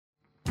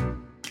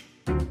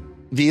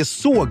Vi är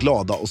så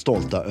glada och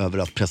stolta över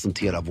att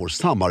presentera vår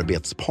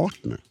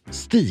samarbetspartner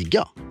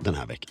Stiga den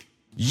här veckan.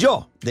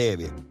 Ja, det är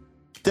vi.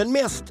 Den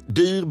mest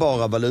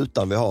dyrbara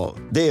valutan vi har,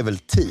 det är väl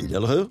tid,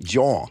 eller hur?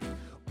 Ja.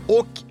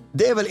 Och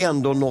det är väl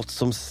ändå något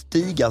som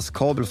Stigas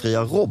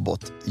kabelfria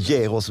robot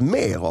ger oss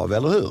mer av,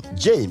 eller hur?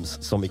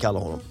 James, som vi kallar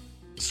honom.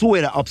 Så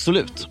är det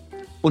absolut.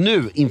 Och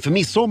nu, inför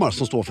midsommar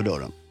som står för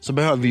dörren, så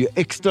behöver vi ju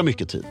extra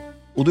mycket tid.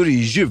 Och då är det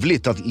ju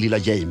ljuvligt att lilla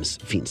James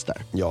finns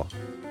där. Ja.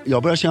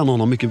 Jag börjar känna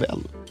honom mycket väl.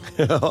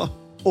 Ja.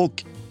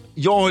 Och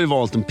jag har ju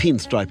valt en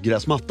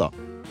pinstripe-gräsmatta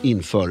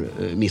inför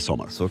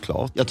midsommar.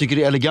 Såklart. Jag tycker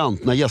det är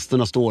elegant när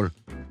gästerna står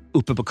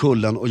uppe på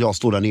kullen och jag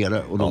står där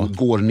nere och de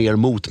går ner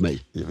mot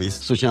mig. Ja,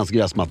 visst. Så känns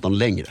gräsmattan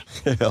längre.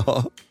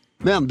 Ja.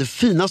 Men det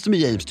finaste med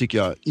James tycker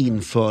jag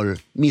inför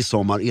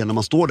midsommar är när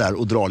man står där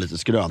och drar lite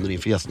skrönor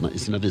inför gästerna i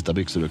sina vita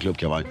byxor och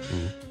klubbkavaj.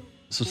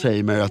 Så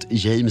säger man ju att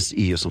James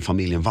är ju som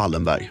familjen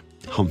Wallenberg.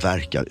 Han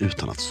verkar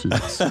utan att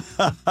synas.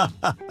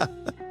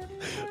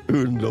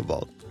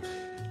 Underbart.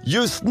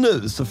 Just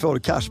nu så får du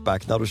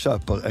cashback när du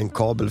köper en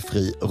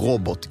kabelfri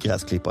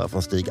robotgräsklippare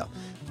från Stiga.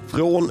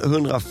 Från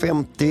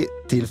 150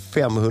 till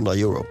 500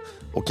 euro.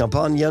 Och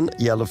kampanjen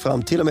gäller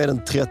fram till och med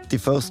den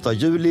 31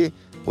 juli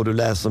och du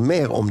läser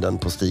mer om den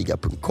på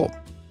stiga.com.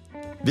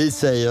 Vi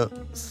säger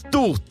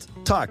stort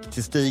tack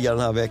till Stiga den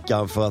här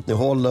veckan för att ni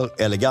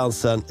håller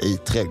elegansen i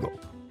trädgården.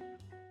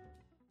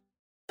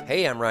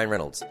 Hey, I'm Ryan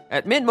Reynolds.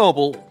 At Mint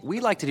Mobile,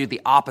 we like to do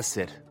the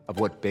opposite of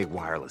what Big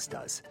Wireless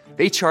does.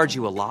 They charge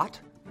you a lot,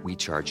 we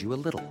charge you a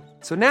little.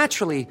 So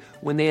naturally,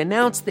 when they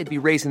announced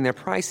they'd be raising their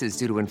prices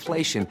due to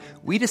inflation,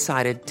 we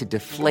decided to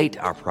deflate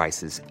our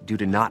prices due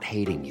to not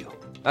hating you.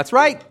 That's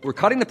right. We're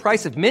cutting the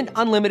price of Mint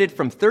Unlimited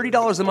from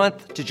 $30 a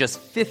month to just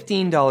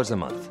 $15 a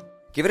month.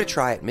 Give it a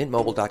try at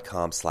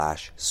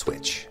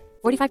mintmobile.com/switch.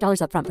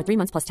 $45 up front for 3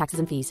 months plus taxes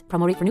and fees.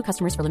 Promo rate for new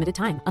customers for limited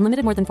time.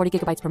 Unlimited more than 40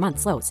 gigabytes per month.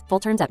 Slows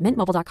full terms at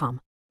mintmobile.com.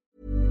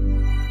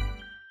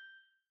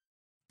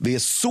 Vi är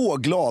så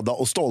glada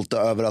och stolta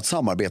över att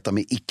samarbeta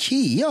med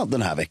IKEA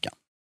den här veckan.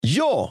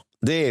 Ja,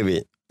 det är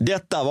vi.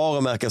 Detta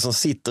varumärke som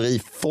sitter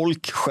i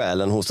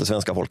folksjälen hos det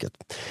svenska folket.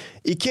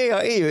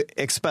 IKEA är ju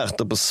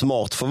experter på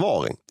smart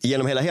förvaring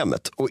genom hela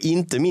hemmet och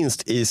inte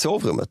minst i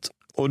sovrummet.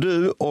 Och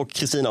du och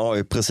Kristina har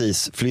ju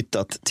precis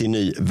flyttat till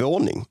ny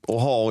våning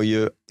och har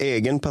ju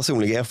egen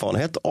personlig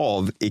erfarenhet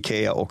av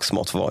IKEA och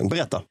smart förvaring.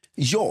 Berätta.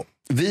 Ja,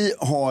 vi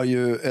har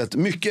ju ett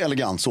mycket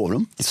elegant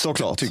sovrum.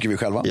 Såklart. Tycker vi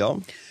själva. Ja.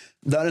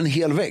 Där en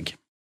hel vägg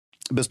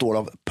består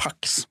av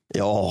Pax.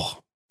 Ja.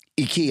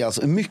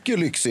 IKEAs mycket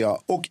lyxiga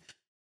och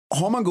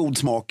har man god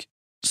smak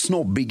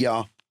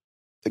snobbiga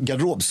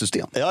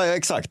garderobsystem. Ja,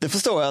 exakt. Det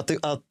förstår jag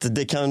att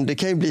det kan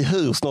ju bli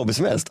hur snobbigt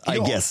som helst, I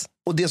guess.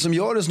 Och det som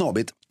gör det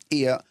snobbigt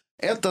är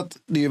att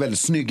det är väldigt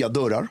snygga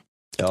dörrar.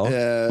 Ja, vad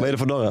är det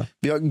för dörrar?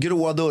 Vi har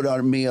gråa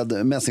dörrar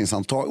med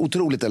mässingshandtag,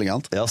 otroligt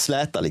elegant. Ja,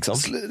 släta liksom.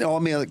 Ja,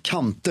 med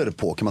kanter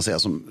på kan man säga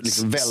som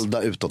liksom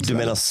välda utåt. Du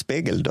menar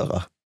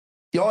spegeldörrar?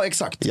 Ja,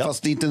 exakt. Ja.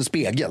 Fast det är inte en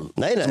spegel.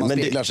 Nej, som man men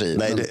speglar sig i.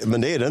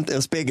 Men det är det inte.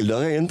 En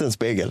spegeldörr är inte en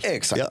spegel.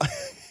 Exakt. Ja.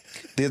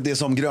 Det är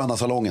som gröna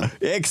salongen.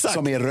 Exakt.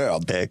 Som är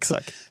röd.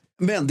 Exakt.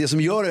 Men det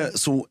som gör det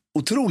så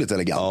otroligt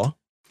elegant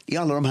är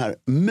alla de här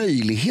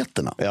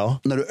möjligheterna. Ja.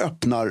 När du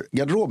öppnar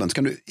garderoben så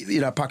kan du, i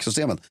det här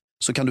packsystemet,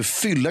 så kan du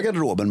fylla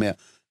garderoben med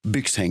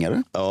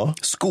byxhängare,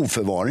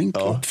 skoförvaring,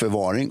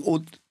 klockförvaring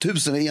och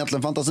tusen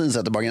egentligen fantasin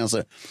sätter bara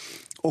gränser.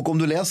 Och om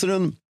du läser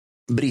en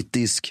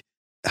brittisk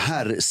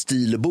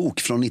herrstilbok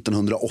från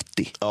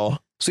 1980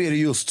 så är det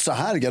just så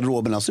här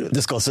garderoberna ser ut.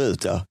 Det ska se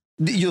ut, ja.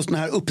 Just den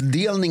här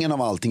uppdelningen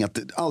av allting, att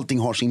allting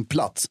har sin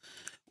plats.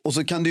 Och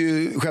så kan du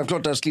ju,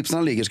 självklart där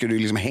slipsarna ligger ska du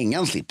liksom hänga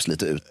en slips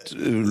lite ut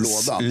ur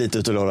lådan. Lite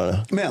ut ur lådan.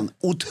 Men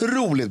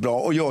otroligt bra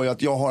och gör ju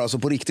att jag har alltså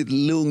på riktigt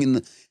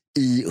lugn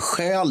i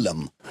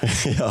själen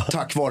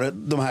tack vare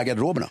de här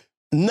garderoberna.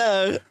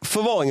 När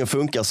förvaringen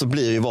funkar så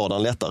blir ju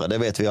vardagen lättare, det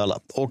vet vi alla.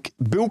 Och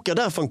boka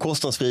därför en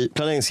kostnadsfri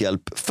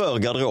planeringshjälp för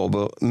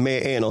garderober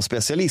med en av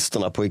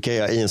specialisterna på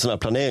IKEA i en sån här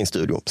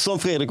planeringsstudio. Som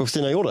Fredrik och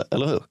Stina gjorde,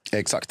 eller hur?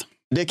 Exakt.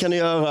 Det kan ni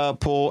göra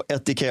på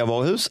ett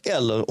IKEA-varuhus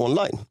eller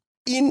online.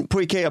 In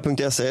på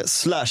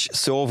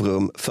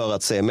ikea.se/sovrum för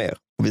att se mer.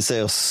 Vi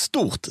säger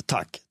stort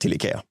tack till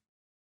IKEA.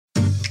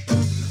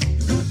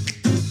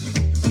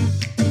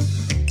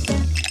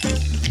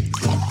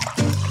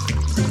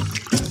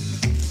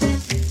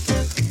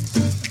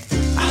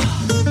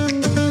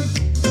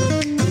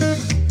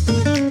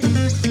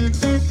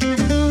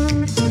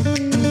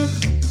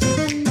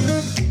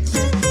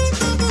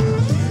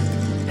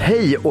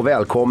 Hej och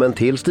välkommen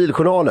till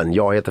Stiljournalen.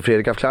 Jag heter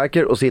Fredrik af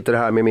Klerker och sitter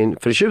här med min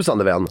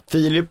förtjusande vän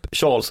Filip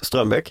Charles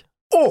Strömbäck.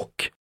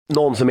 Och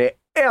någon som är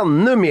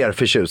ännu mer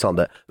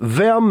förtjusande.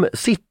 Vem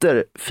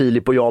sitter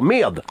Filip och jag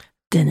med?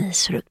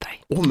 Denise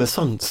Rudberg. Med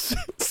sån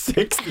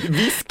sexig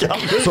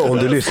viskande. Så om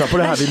du lyssnar på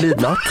det här vid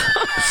midnatt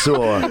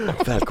så...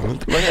 Välkommen.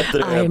 Vad heter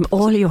det?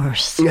 I'm all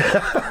yours.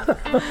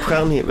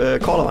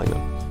 Karlavagnen.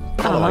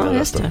 Ja,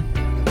 just det.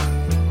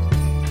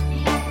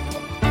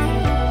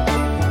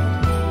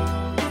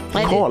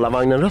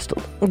 Karlavagnen-rösten?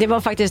 Det var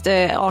faktiskt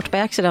art by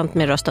accident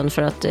med rösten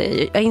för att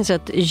jag insåg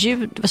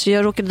att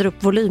jag råkade dra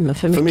upp volymen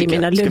för mycket i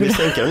mina lurar. Ska vi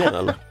sänka den igen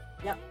eller?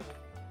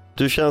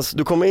 Ja.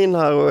 Du kommer in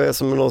här och är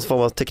som någon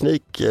form av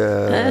teknik...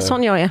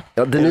 Sån jag är.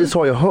 Ja, Denise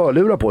har ju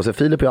hörlurar på sig,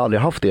 Filip har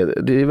aldrig haft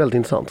det. Det är väldigt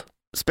intressant.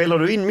 Spelar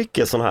du in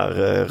mycket sån här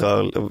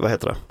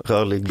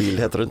rörlig bild,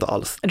 heter det inte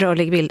alls?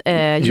 Rörlig bild.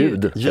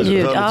 Ljud.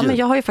 Ja, men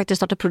jag har ju faktiskt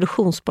startat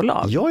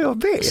produktionsbolag. Ja,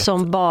 jag vet.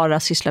 Som bara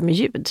sysslar med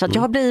ljud. Så att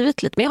jag har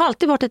blivit lite, men jag har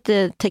alltid varit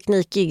lite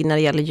teknikig när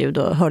det gäller ljud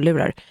och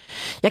hörlurar.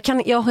 Jag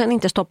kan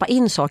inte stoppa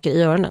in saker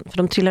i öronen, för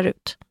de trillar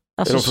ut.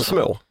 Alltså, är de för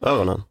små,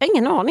 öronen?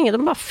 Ingen aning,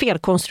 de är bara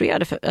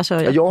felkonstruerade. Jag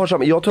tror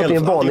att det är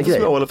en vanlig grej.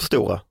 För små eller för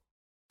stora?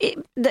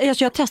 Jag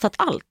har testat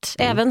allt.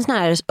 Även såna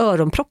här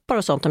öronproppar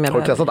och sånt. Har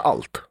du testat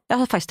allt? Jag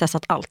har faktiskt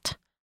testat allt.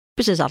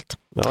 Precis allt.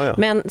 Ja.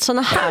 Men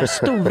såna här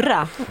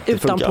stora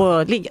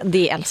utanpå,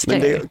 det älskar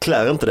jag. Men det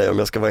klär inte dig om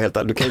jag ska vara helt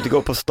ärlig. Du kan inte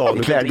gå på stan.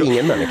 Du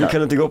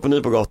kan inte gå på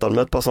Nypogatan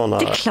med ett par sådana.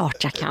 Det är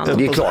klart jag kan.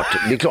 Det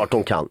är klart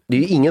de kan. Det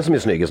är ju ingen som är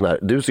snygg i sån här.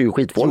 Du ser ju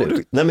skitfånig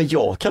ut. Nej, men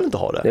jag kan inte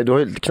ha det. Nej, du har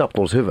ju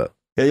knappnålshuvud.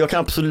 Jag kan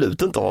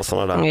absolut inte ha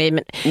såna där.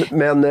 Nej,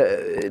 men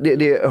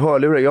det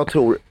hörlurar,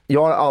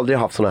 jag har aldrig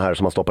haft såna här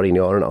som man stoppar in i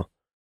öronen.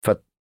 För att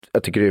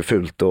jag tycker det är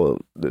fult och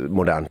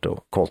modernt och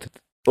konstigt.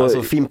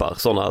 Alltså fimpar,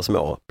 sådana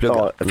små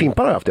pluggar. Ja,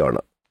 fimpar har jag haft i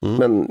öronen.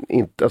 Men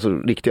inte, alltså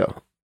riktiga.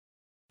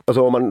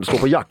 Alltså om man står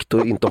på jakt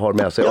och inte har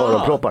med sig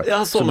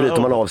öronproppar så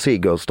bryter man av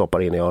sig och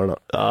stoppar in i öronen.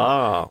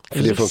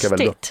 För det funkar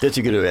väldigt bra. Det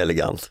tycker du är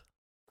elegant.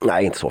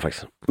 Nej, inte så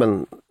faktiskt.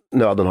 Men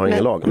nöden har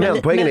ingen lag. Men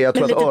poängen är, jag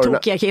tror att öronen... lite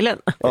tokiga killen.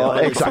 Ja,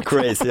 exakt.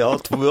 Crazy, jag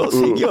har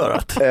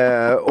ciggörat.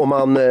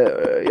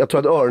 Jag tror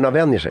att öronen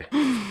vänjer sig.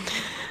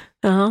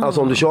 Aha.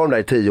 Alltså om du kör dem där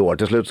i 10 år,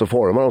 till slut så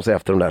formar de sig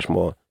efter de där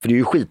små... För det är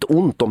ju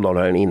skitont om de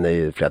har den inne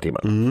i flera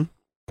timmar.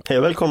 Hej,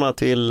 välkomna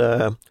till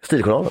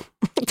Stiljournalen.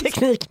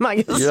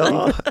 Teknikmagasin.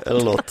 Ja,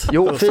 eller något.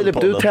 Jo,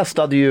 Filip, du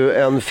testade ju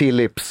en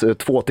Philips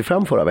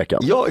 2-5 förra veckan.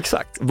 Ja,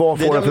 exakt. Vad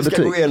får den för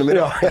betyg? Gå igenom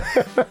idag.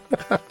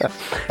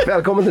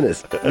 Välkommen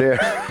Denise.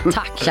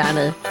 Tack, kära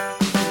ni.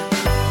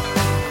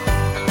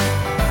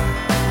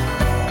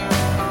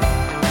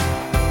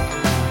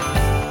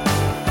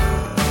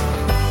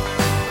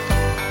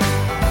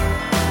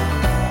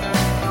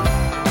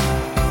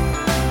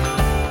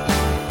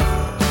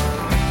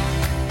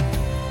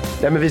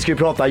 Nej, men vi ska ju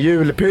prata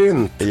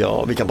julpynt.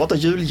 Ja, vi kan prata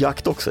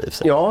juljakt också i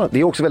sig. Ja, det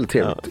är också väldigt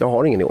trevligt. Ja. Jag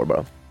har ingen i år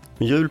bara.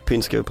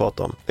 Julpynt ska vi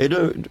prata om.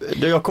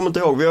 Jag kommer inte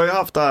ihåg, vi har ju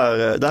haft det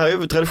här är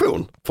ju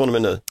tradition från och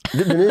med nu.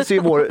 Denise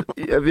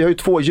är vi har ju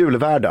 2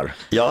 julvärdar.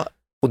 Ja.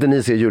 Och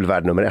Denise är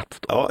julvärd nummer 1.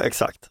 Då. Ja,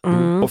 exakt.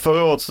 Och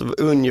förra året,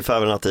 ungefär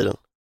vid den här tiden,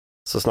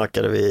 så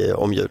snackade vi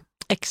om jul.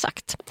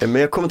 Exakt.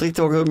 Men jag kommer inte riktigt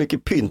ihåg hur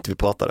mycket pynt vi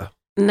pratade.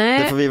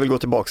 Nej, det får vi väl gå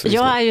tillbaka till.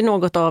 Jag är ju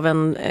något av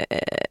en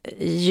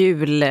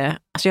jul...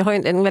 Alltså jag har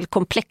en väldigt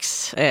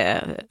komplex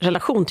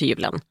relation till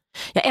julen.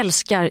 Jag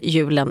älskar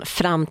julen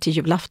fram till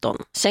julafton.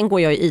 Sen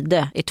går jag i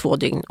det i 2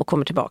 dygn och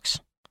kommer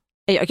tillbaks.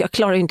 Jag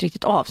klarar ju inte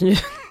riktigt av nu.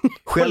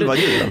 Själva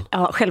julen?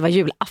 Ja, själva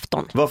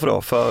julafton. Varför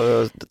då?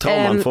 För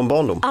trauman från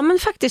barndom? Ja, men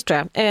faktiskt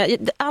tror jag.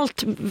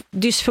 Allt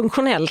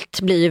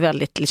dysfunktionellt blir ju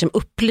väldigt liksom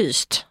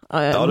upplyst.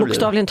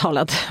 Bokstavligen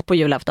talat på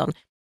julafton.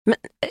 Men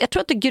jag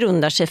tror att det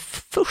grundar sig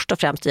först och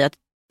främst i att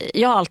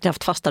jag har alltid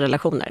haft fasta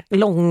relationer.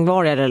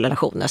 Långvariga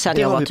relationer sedan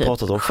jag var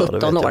typ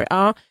 17 år.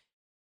 Ja.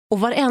 Och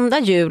varenda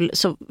jul,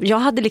 så jag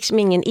hade liksom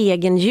ingen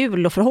egen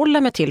jul att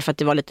förhålla mig till för att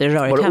det var lite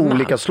rörigt hemma. Var det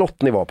olika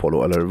slott ni var på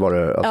då? Eller var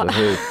det,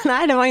 alltså,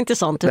 Nej, det var inte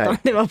sånt, utan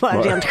det var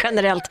bara rent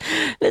generellt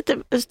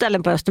lite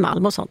ställen på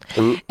Östermalm och sånt.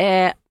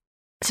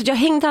 Så jag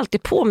hängde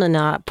alltid på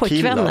mina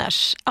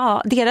pojkvänners,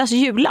 deras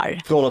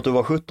jular. Från att du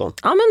var 17?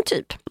 Ja, men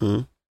typ.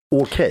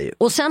 Okej.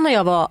 Och sen när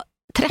jag var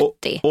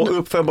 30.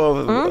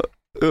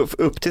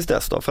 Upp tills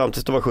dess då, fram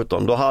tills du var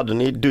 17, då hade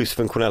ni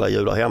dysfunktionella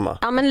jular hemma?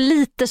 Ja, men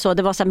lite så.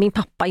 Det var så här, min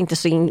pappa inte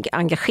så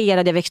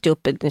engagerad. Jag växte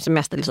upp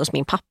mestadels hos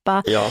min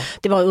pappa. Ja.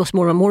 Det var hos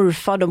mormor och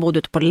morfar. De bodde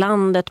ute på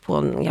landet på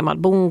en gammal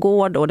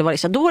bondgård. Och det var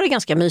liksom, då var det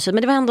ganska mysigt.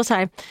 Men det var ändå så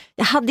här,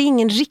 jag hade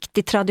ingen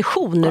riktig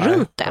tradition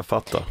runt det. Jag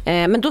fattar.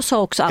 Men då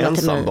sa också alla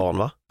till mig... Ensambarn,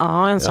 va?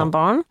 Ja,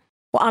 ensambarn.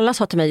 Och alla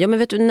sa till mig, ja men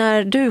vet du,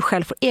 när du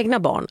själv får egna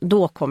barn,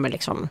 då kommer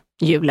liksom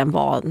julen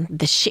vara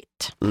the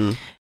shit.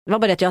 Det var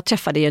bara det att jag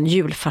träffade en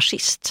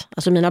julfascist.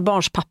 Alltså mina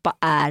barns pappa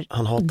är...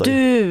 Han hatar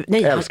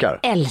älskar.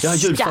 Ja,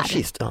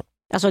 julfascist. Ja.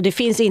 Alltså det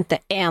finns inte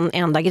en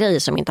enda grej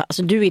som inte...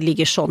 Alltså du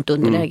ligger sånt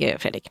underläge,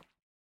 Fredrik.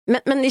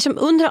 Men liksom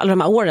under alla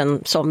de här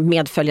åren som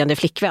medföljande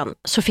flickvän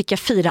så fick jag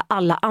fira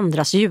alla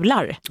andras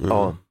jular.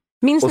 Ja.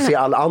 Och se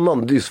all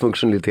annan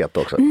dysfunktionalitet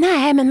också.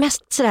 Nej, men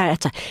mest sådär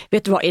att,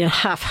 vet du vad, i den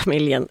här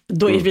familjen,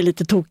 då är vi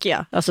lite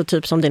tokiga. Alltså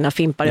typ som dina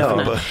fimpar i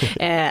ögonen.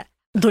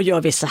 Då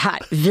gör vi så här.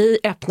 Vi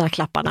öppnar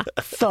klapparna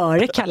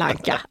före Kalle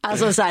Anka.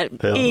 Alltså så här,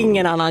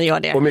 ingen annan gör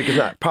det. Och mycket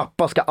så här,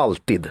 pappa ska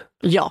alltid.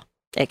 Ja,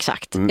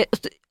 exakt.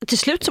 Till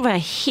slut så var jag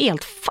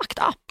helt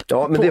fucked up.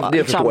 Ja, men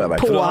det förstår jag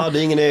verkligen. Du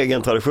hade ingen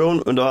egen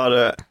tradition, men du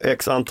hade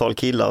x antal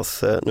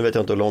killars, nu vet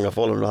jag inte hur långa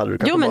förhållanden du hade.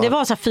 Jo, men det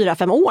var så här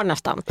 4-5 år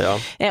nästan.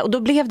 Ja. Och då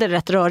blev det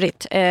rätt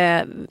rörigt.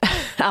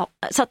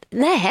 Så att,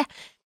 nej.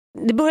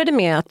 det började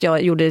med att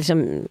jag gjorde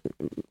liksom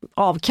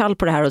avkall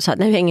på det här och sa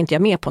nu hänger inte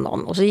jag med på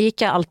någon. Och så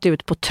gick jag alltid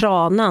ut på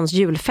Tranans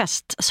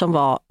julfest som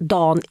var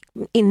dagen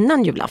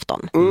innan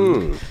julafton.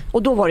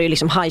 Och då var det ju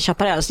liksom High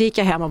Chaparral. Så gick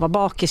jag hem och var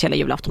bakis hela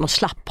julafton och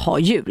slapp ha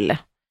jul.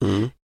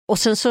 Och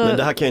sen så... Men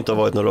det här kan ju inte ha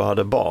varit när du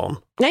hade barn.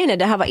 Nej,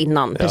 det här var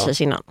innan,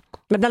 precis innan.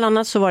 Men bland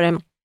annat så var det,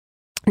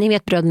 ni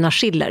vet bröderna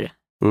Schiller.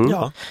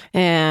 Ja.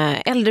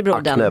 Äldre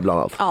brodern. Acne bland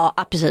annat.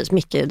 Ja, precis.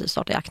 Micke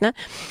startade Acne.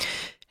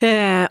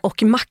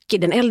 Och Macke,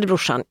 den äldre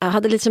brorsan, jag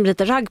hade liksom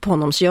lite ragg på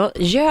honom så jag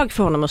ljög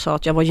för honom och sa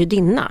att jag var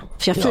judinna.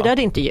 För jag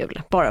firade inte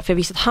jul, bara för jag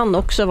visste att han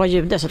också var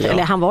jude. Så att,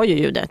 eller han var ju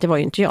jude, det var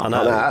ju inte jag. Han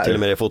är till och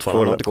med det fortfarande,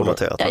 han har inte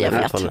kommenterat. Ja, jag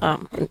vet. Ja.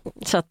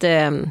 Så att,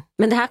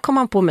 men det här kom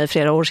han på mig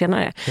flera år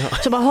senare. Ja.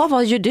 Så bara,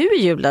 vad gör du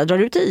i jul? Drar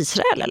du till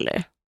Israel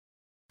eller?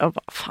 Jag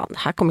bara, fan, det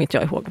här kommer inte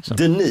jag ihåg. Så.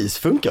 Denise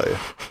funkar ju.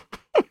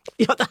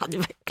 Ja, det hade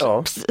verkligen.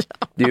 Ja,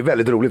 det är ju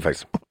väldigt roligt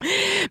faktiskt.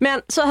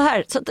 Men så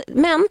här,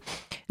 men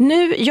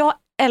nu, jag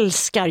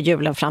älskar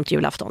julen fram till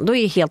julafton. Då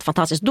är det helt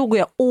fantastiskt. Då går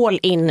jag all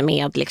in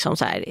med liksom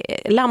så här,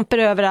 lampor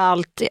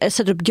överallt,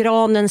 sätter upp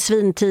granen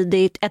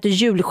svintidigt, äter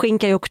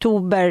julskinka i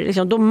oktober.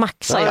 Liksom, då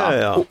maxar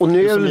jag. Ja. Och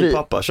nu är som min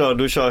pappa,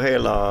 du kör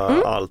hela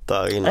allt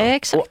där innan.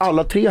 Exakt. Och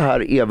alla tre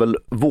här är väl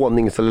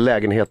vånings- eller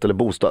lägenhet eller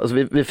bostad. Alltså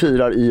vi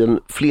firar i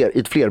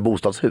ett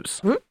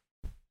flerbostadshus.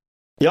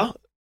 Ja.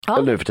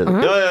 Eller nu för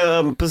tiden.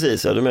 Ja,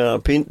 precis. Ja, du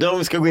menar,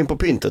 vi ska gå in på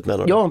pyntet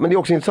med. Ja, men det är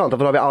också intressant.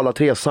 För har vi alla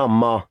tre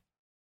samma...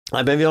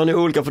 Nej, men vi har nu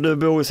olika, för du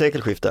bor i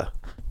sekelskifte.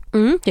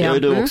 Det gör ju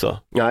du också.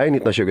 Nej,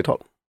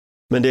 1920-tal.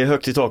 Men det är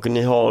högt i taket,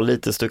 ni har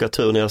lite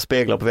stuckatur, ni har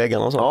speglar på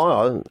väggarna och sånt.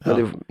 Ja, men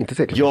det är inte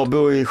sekelskifte. Jag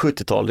bor i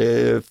 70-tal, det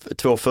är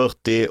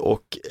 240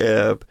 och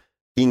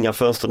inga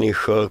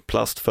fönsternischer,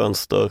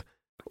 plastfönster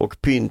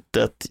och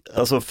pyntet.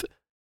 Alltså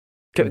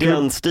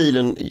den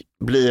stilen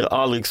blir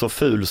aldrig så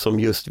ful som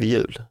just vid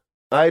jul.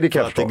 Nej, det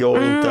kan jag förstå. Det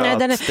går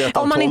inte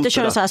om man inte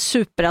kör en så här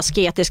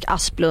superasketisk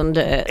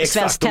Asplund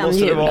svenskt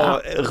tenjul.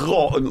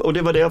 Och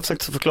det var det jag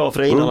försökte förklara för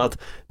dig innan,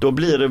 att då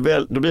blir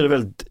det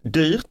väldigt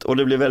dyrt och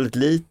det blir väldigt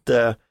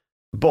lite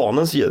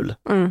barnens jul.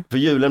 För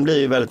julen blir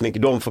ju väldigt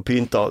mycket, de får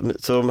pynta,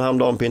 så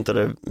häromdagen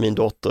pyntade min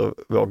dotter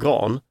vår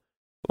gran.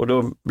 Och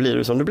då blir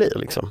det som det blir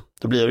liksom.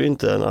 Då blir det ju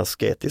inte en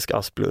asketisk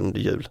Asplund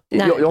jul.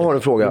 Jag har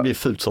en fråga. Det blir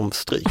fult som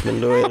stryk,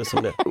 men då är det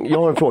som det. Jag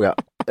har en fråga.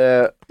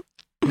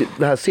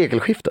 Det här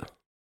sekelskiftet.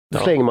 Då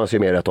slänger man sig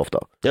med rätt ofta.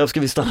 Ja, ska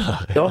vi stanna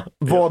här? Ja,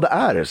 vad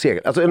är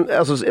segel? Alltså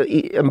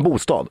en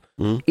bostad.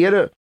 Är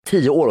det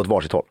 10 år åt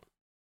varsitt håll?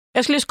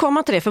 Jag skulle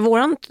komma till det, för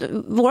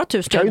vårat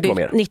hus är byggt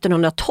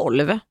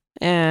 1912.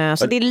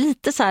 Så det är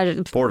lite så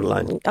här...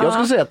 Borderline. Jag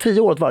skulle säga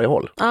 10 år åt varje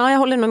håll. Ja, jag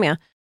håller nog med.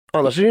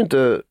 Annars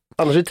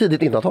är det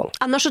tidigt 1900-tal.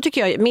 Annars så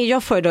tycker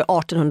jag födde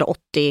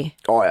 1880.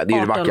 Ja, det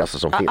är det vackraste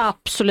som finns.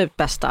 Absolut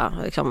bästa.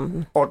 Liksom.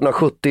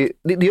 1870,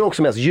 det är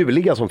också mest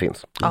juliga som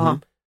finns.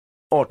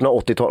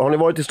 1880-tal. Har ni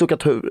varit i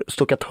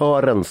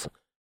stuckatörens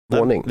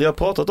våning? Vi har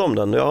pratat om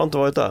den, jag har inte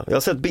varit där. Jag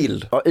har sett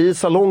bild. Ja, i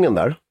salongen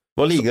där.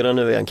 Var ligger den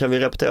nu igen? Kan vi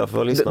repetera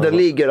för lyssnarna? Den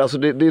ligger, alltså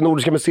det är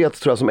Nordiska museet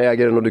tror jag som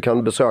äger den och du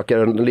kan besöka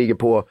den. Den ligger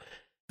på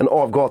en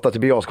avgata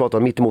till Birger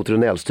mitt emot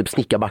Runells, typ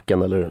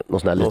Snickarbacken eller någon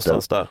sån här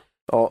någonstans liten. Där.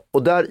 Ja,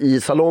 och där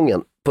i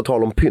salongen, på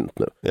tal om pynt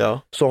nu,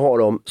 så har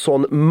de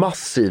sån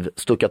massiv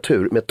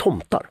stuckatur med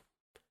tomtar.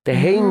 Det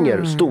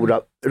hänger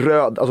stora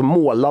alltså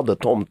målade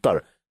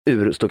tomtar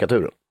ur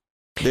stuckaturen.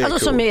 Alltså cool.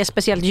 Som är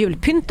speciellt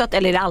julpyntat,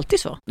 eller är det alltid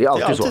så? Det är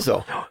alltid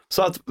så.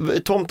 Så att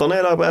tomtarna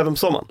är där även på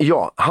sommaren?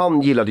 Ja,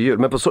 han gillade jul,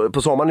 men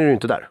på sommaren är du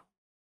inte där.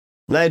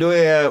 Nej, då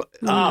är...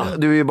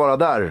 Du är ju bara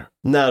där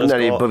när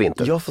det är på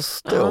vinter. Jag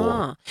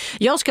förstår.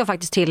 Jag ska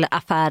faktiskt till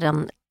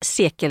affären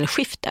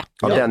Sekelskifte.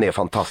 Ja, den är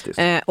fantastisk.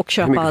 Och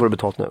köpa... Hur mycket får du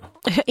betalt nu?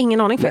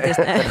 Ingen aning faktiskt.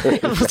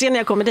 Jag får se när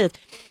jag kommer dit.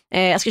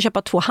 Jag ska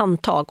köpa 2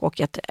 handtag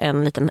och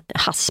en liten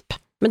hasp.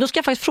 Men då ska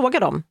jag faktiskt fråga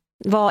dem,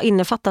 vad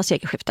innefattar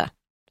Sekelskifte?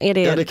 Är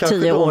det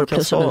 10 år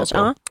plus och minus?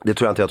 Ja. Det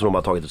tror jag inte, jag tror de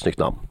har tagit ett snyggt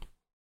namn.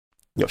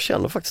 Jag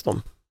känner faktiskt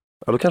dem.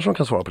 Ja, då kanske de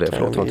kan svara på det.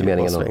 Förlåt, det var inte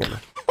meningen.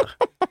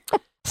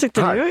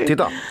 Här,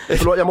 titta.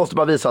 Förlåt, jag måste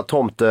bara visa att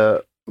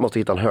Tomte måste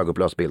hitta en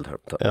högupplöst bild här.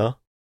 Ja.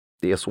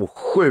 Det är så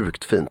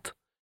sjukt fint.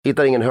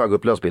 Hittar ingen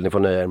högupplöst bild, ni får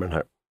nöja er med den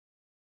här.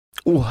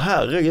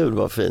 Herregud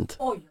vad fint.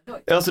 Oj.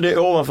 Alltså det är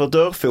ovanför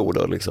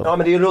dörrfoder liksom. Ja,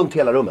 men det är runt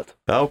hela rummet.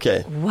 Ja,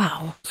 okej.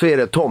 Wow. Så är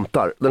det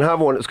tomtar. Den här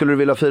våren, skulle du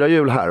vilja fira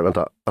jul här?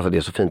 Vänta, alltså det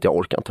är så fint, jag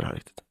orkar inte det här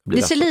riktigt.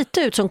 Det ser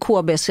lite ut som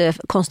KBs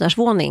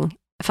konstnärsvåning,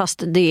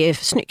 fast det är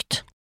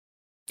snyggt.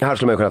 Här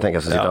skulle man kunna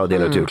tänka sig sitta och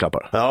dela ut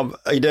julklappar. Ja,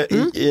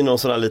 i någon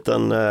sån här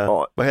liten...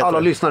 vad heter alla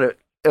det? lyssnare,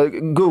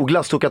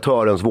 googla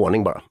stuckatörens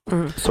våning bara.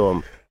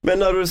 Så... Men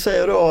när du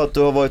säger då att du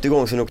har varit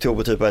igång sedan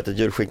oktober typ och ätit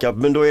julskinka,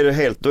 men då är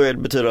det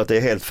betyder det att det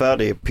är helt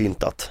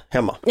färdigpyntat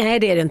hemma? Nej,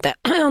 det är det inte.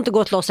 Jag har inte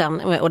gått loss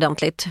än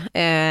ordentligt.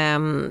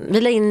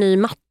 Vi la in ny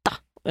matta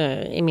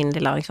i min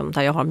lilla, liksom,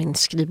 där jag har min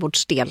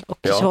skrivbordsdel och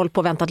så håller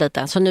på och väntat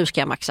lite. Så nu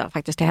ska jag maxa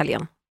faktiskt till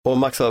helgen. Och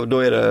Max, då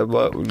är det...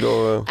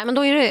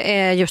 Då är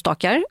det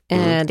ljusstakar,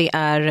 det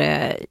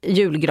är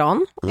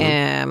julgran.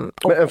 Men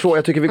en fråga,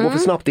 jag tycker vi går för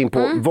snabbt in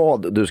på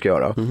vad du ska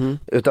göra.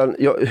 Utan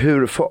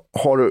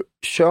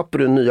köper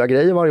du nya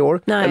grejer varje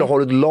år? Nej. Eller har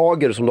du ett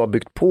lager som du har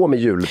byggt på med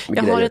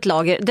julgrejer? Jag har ett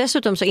lager.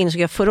 Dessutom så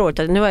insåg jag förra året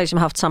att nu har jag liksom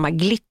haft samma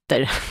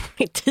glitter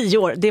i 10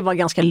 år. Det var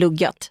ganska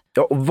luggat.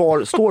 Ja, och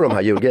var står de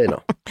här julgrejerna?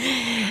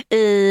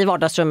 I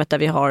vardagsrummet där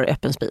vi har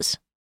öppen spis.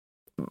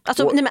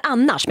 Alltså, nej, men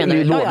annars menar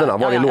du? I lådorna?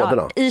 Var är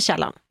lådorna? I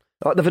källaren.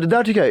 Ja, för det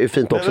där tycker jag är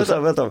fint också.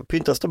 Men vänta.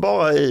 Pyntas det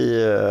bara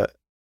i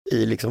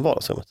liksom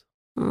vardagsrummet?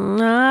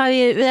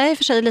 Nej, jag är i och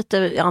för sig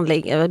lite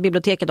andlig,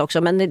 biblioteket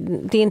också, men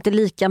det är inte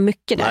lika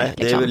mycket där. Nej,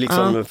 det är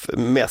liksom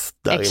mest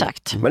där.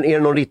 Exakt. Men är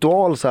det någon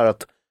ritual så här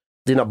att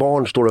dina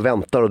barn står och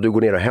väntar och du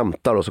går ner och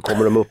hämtar och så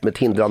kommer de upp med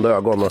tindrande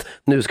ögon och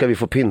nu ska vi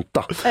få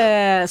pynta?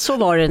 Så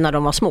var det när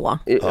de var små.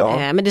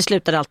 Ja. Men det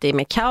slutade alltid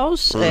med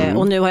kaos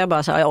och nu har jag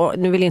bara så här,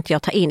 nu vill inte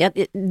jag ta in.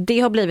 Det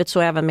har blivit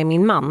så även med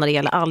min man när det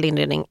gäller all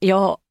inredning.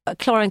 Jag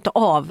klarar inte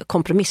av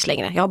kompromiss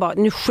längre. Jag bara,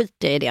 nu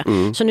skiter jag i det.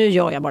 Så nu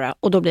gör jag bara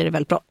och då blir det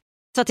väldigt bra.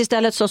 Så att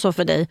istället så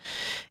för dig,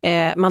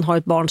 man har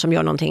ett barn som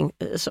gör någonting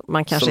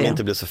man kanske... Som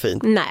inte blir så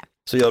fint. Nej.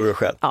 Så gör du det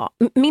själv. Ja.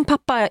 Min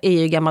pappa är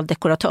ju gammal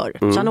dekoratör.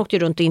 Så han åkte ju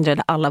runt och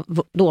inredde alla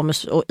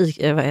Domus och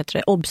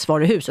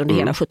Obs-varuhus under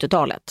hela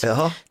 70-talet.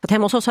 Jaha. Så att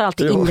hemma hos oss har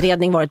alltid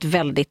inredning varit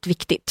väldigt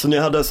viktigt. Så ni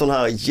hade sån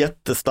här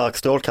jättestark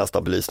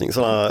strålkastarbelysning,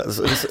 sån här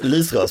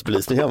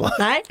lysrörsbelysning hemma?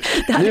 Nej,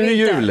 det hade vi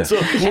inte. Nu är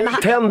det jul.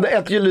 Tänd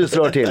ett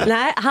lysrör till.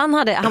 Nej, han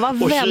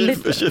var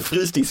väldigt... Och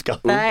frysdiskar.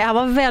 Nej, han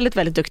var väldigt,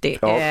 väldigt duktig.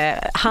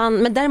 Ja.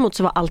 Men däremot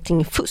så var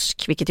allting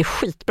fusk, vilket är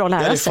skitbra att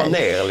lära sig.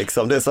 Ner,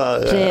 liksom. Det är så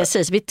här,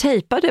 Precis, vi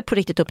tejpade på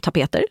riktigt upp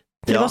tapeter.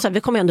 Det var så här, vi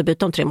kommer ändå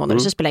byta om 3 månader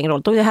så det spelar ingen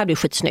roll. Det här blir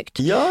skitsnyggt.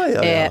 Ja.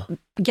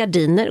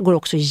 Gardiner går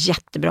också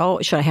jättebra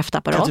att köra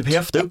häftapparat. Kan typ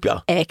häfta upp,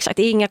 ja. Exakt,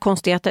 det är inga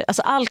konstigheter.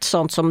 Alltså allt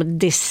sånt som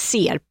det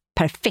ser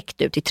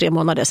perfekt ut i 3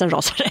 månader, sen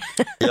rasar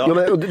det. Ja,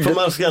 för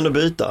man ska ändå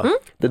byta.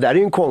 Det där är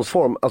ju en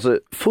konstform. Alltså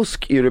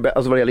fusk är ju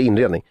alltså vad det gäller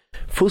inredning.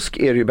 Fusk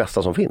är ju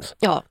bästa som finns.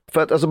 Ja.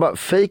 För att alltså bara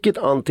fake it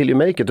until you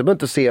make it. Du behöver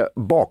inte se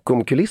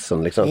bakom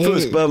kulissen liksom.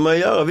 Fusk behöver man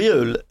göra vid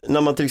jul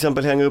när man till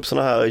exempel hänger upp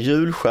såna här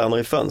julstjärnor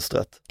i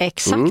fönstret.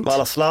 Exakt. Med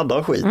alla sladdar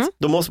och skit.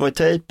 Då måste man ju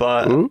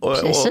tejpa och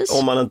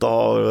om man inte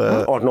har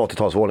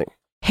 1880-talsvåning.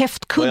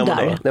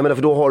 Häftkuddar. Nej men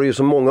för då har du ju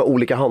så många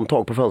olika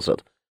handtag på fönstret.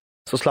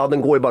 Så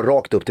sladden går ju bara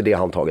rakt upp till det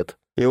handtaget.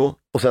 Jo.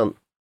 Och sen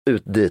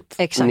ut dit,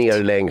 Exakt.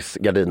 ner längs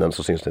gardinen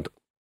så syns det inte.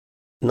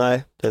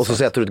 Nej. Och så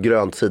sätter du ett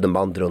grönt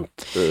sidenband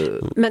runt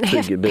men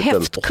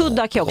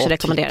häftkuddar kan jag också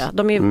rekommendera.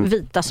 De är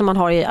vita som man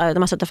har när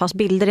man sätter fast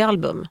bilder i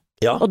album.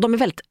 Ja. Och de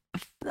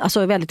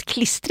är väldigt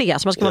klistriga,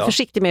 så man ska vara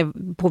försiktig med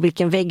på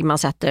vilken vägg man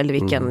sätter eller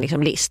vilken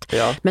liksom, list.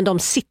 Ja. Men de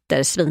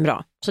sitter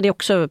svinbra. Så det är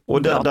också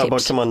och bra där tips. bara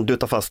kan man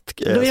dutta fast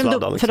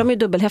sladdan. För de är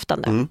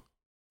dubbelhäftande.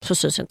 Så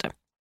syns inte.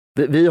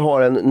 Vi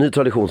har en ny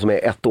tradition som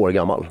är 1 år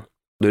gammal.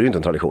 Då är det inte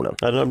en tradition än.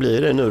 Ja, den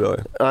blir det nu då?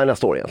 Nej,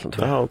 nästa år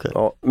egentligen. Aha, okay.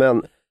 Ja,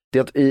 men det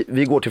är att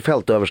vi går till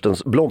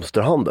fältöverstens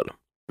blomsterhandel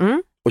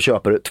och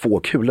köper 2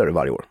 kulor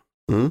varje år.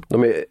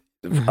 De är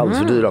alldeles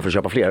för dyra för att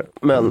köpa fler.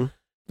 Men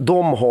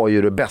de har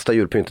ju det bästa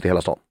julpyntet i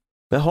hela stan.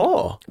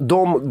 Jaha.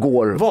 De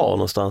går... Var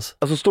någonstans?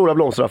 Alltså stora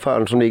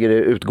blomsteraffären som ligger i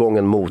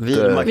utgången mot... Vid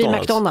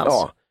McDonalds.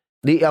 Ja,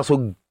 det är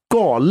alltså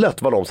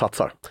galet vad de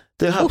satsar.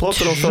 Det här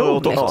pratar de förra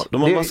året också.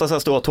 De har massa så här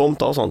stora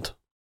tomtar och sånt.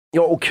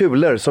 Ja, och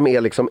kulor som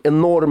är liksom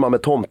enorma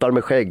med tomtar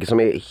med skägg som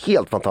är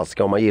helt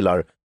fantastiska om man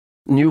gillar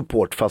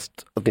Newport, fast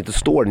att det inte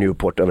står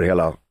Newport över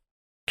hela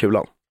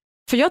kulan.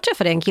 För jag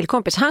träffade en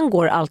killkompis, han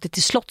går alltid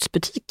till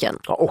Slottsbutiken.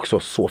 Ja, också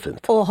så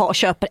fint. Och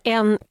köper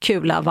 1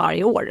 kula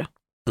varje år.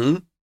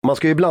 Man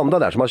ska ju blanda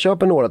där, så man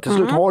köper några. Till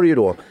slut har du ju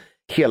då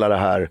hela det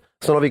här.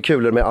 Sen har vi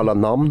kulor med alla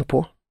namn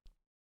på.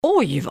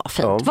 Oj, vad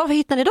fint. Ja. Var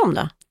hittar ni dem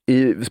då?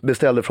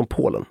 Beställde från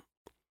Polen.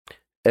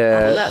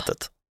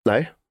 Nätet?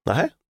 Nej.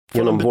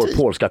 Genom vår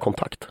polska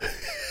kontakt.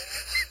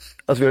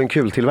 Alltså vi har en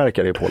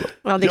kultillverkare i Polen.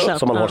 Ja, det är klart.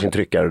 Som man har sin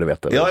tryckare, du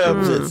vet. Ja,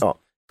 precis. Ja.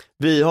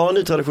 Vi har en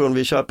ny tradition,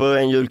 vi köper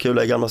en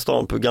julkula i Gamla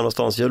stan på Gamla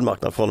stans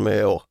julmarknad från och med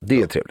i år.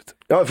 Det är trevligt.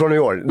 Ja, från i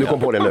år. Du kom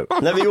på det nu.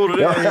 Nej, vi gjorde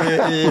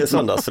det i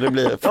söndags, så det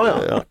blir...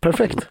 Ja.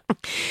 Perfekt.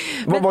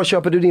 Vad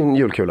köper du din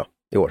julkula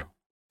i år?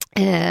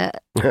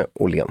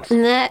 Åhléns.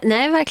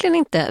 Nej, verkligen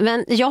inte.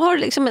 Men jag har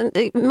liksom en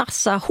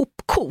massa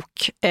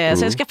hopkok.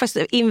 Så jag ska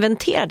faktiskt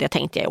inventera det,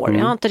 tänkte jag i år.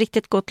 Jag har inte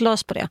riktigt gått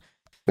lös på det.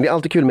 Men det är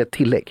alltid kul med ett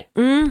tillägg.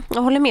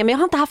 Jag håller med, men jag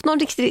har inte haft någon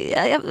riktigt...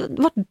 Jag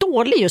har varit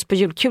dålig just på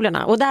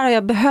julkulorna. Och där har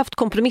jag behövt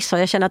kompromissa.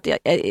 Jag känner att,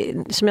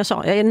 som jag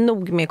sa, jag är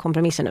nog med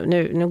kompromisser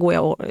nu. Nu går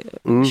jag och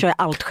kör jag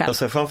allt själv. Jag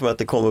ser framför mig att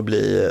det kommer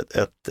bli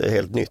ett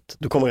helt nytt.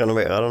 Du kommer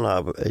renovera den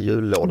här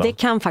jullådan. Det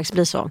kan faktiskt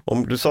bli så.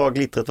 Om du sa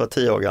glittret var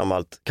 10 år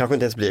gammalt, kanske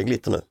inte ens blir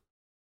glitter nu.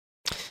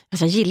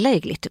 Alltså, jag gillar ju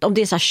glittret. Om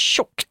det är så här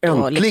tjockt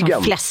och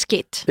liksom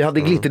fläskigt. Jag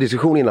hade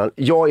glitterdiskussion innan.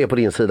 Jag är på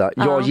din sida.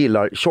 Jag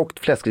gillar tjockt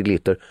fläskigt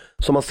glitter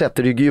som man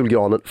sätter i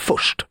julgranen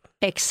först.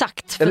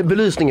 Exakt. Eller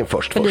belysningen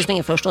först.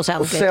 Belysningen först och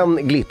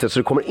sen glitter så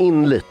det kommer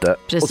in lite.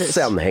 Precis. Och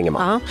sen hänger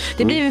man. Ja.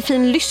 Det blir en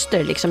fin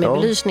lyster liksom i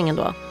belysningen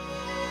då.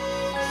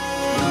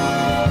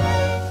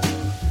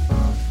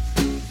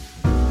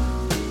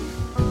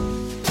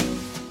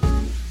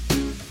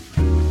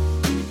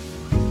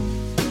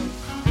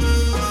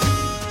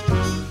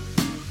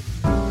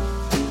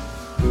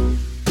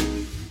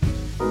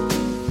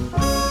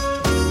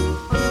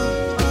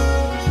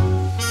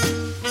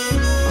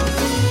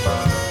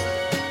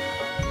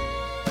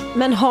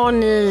 Men har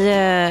ni,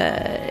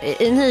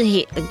 är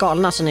ni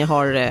galna så ni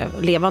har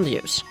levande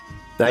ljus?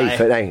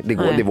 Nej,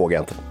 det vågar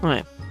jag inte.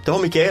 Nej. Det har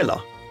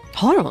Mikaela.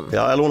 Har hon?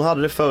 Ja, eller hon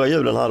hade det förra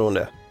julen, hade hon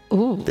det.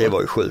 Det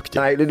var ju sjukt.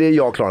 Nej, det är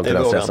jag klarar inte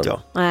den stressen. Inte jag.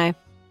 Nej.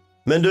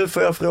 Men du,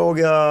 får jag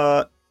fråga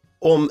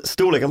om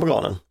storleken på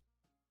granen?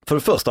 För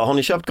det första, har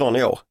ni köpt gran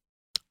i år?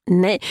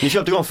 Nej. Ni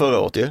köpte gran förra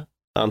året ju,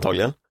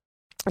 antagligen.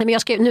 Nej,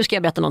 men nu ska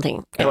jag berätta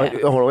någonting.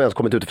 Har de ens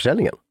kommit ut i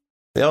försäljningen?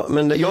 Ja,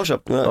 men jag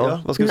köpte,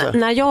 vad ska du säga?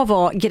 När jag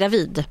var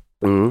gravid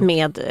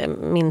med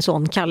min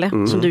son Kalle,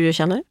 som du ju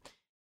känner,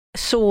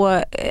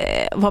 så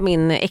var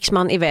min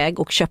exman iväg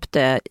och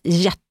köpte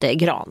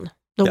jättegran.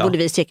 Då bodde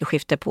vi i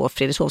sekelskifte på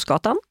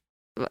Fredrikshovsgatan.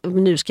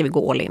 Nu ska vi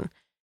gå all in.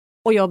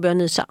 Och jag började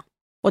nysa.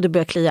 Och det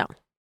började klia.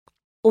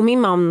 Och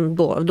min man,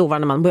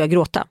 dåvarande man, började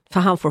gråta. För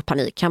han får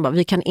panik. Han bara,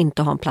 vi kan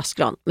inte ha en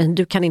plastgran. Men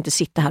du kan inte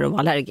sitta här och vara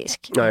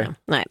allergisk. Nej.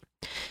 Jag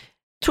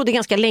trodde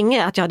ganska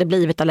länge att jag hade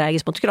blivit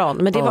allergisk mot gran.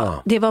 Men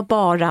det var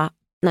bara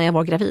när jag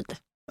var gravid.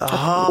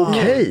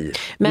 Okej.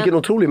 Vilken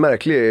otroligt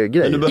märklig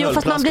grej. Jo,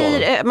 fast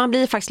man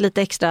blir faktiskt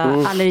lite extra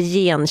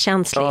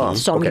allergenkänslig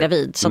som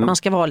gravid. Så att man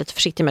ska vara lite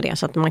försiktig med det.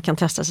 Så att man kan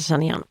testa sig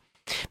sen igen.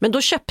 Men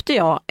då köpte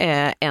jag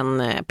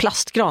en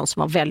plastgran som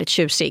var väldigt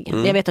tjusig.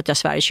 Jag vet att jag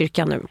svär i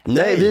kyrkan nu.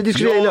 Nej, vi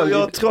diskuterar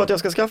jag tror att jag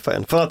ska skaffa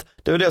en. För att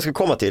det är det jag ska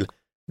komma till.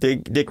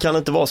 Det kan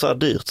inte vara så här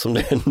dyrt som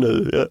det är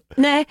nu.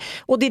 Nej,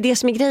 och det är det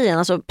som är grejen.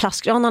 Alltså,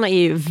 plastgranarna är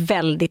ju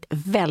väldigt,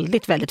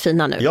 väldigt, väldigt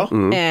fina nu. Ja,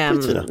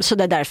 så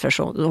det är därför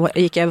så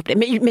gick jag upp det.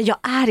 Men jag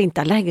är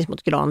inte allergisk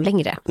mot gran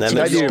längre. Nej,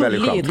 men det är ju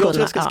väldigt skönt. Jag tror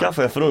jag ska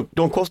skaffa en, för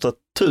de kostar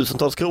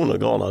tusentals kronor,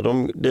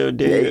 granar.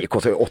 Det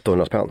kostar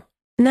 800 spänn.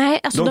 Nej,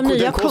 alltså de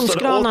nya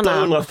kungsgranarna. Den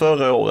kostade 800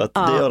 förra året,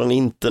 det gör den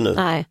inte nu.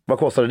 Nej. Vad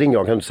kostade din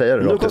gran, kan du säga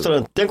det?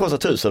 Den kostar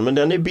 1000, men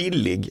den är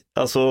billig.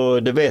 Alltså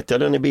det vet jag,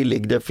 den är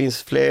billig. Det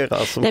finns flera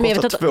som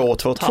kostar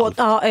 2,5.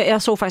 Ja,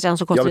 jag såg faktiskt en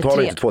som kostade 3. Jag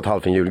betalar inte 2,5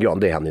 för en julgran,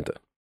 det händer inte.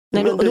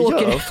 Nej, men då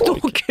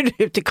åker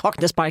du ut till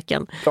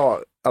Kaknäsparken. Ja,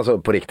 alltså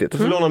på riktigt. Du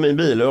får låna min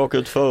bil och åka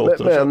ut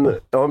förorten. Men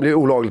det blir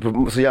olagligt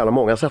på så jävla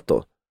många sätt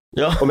då.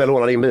 Ja. Om jag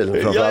lånar din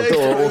bil framförallt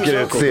och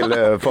åker ut till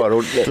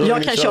förort.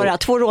 Jag kan köra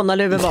 2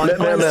 rånarluvor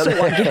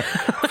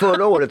var.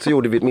 Förra året så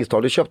gjorde vi ett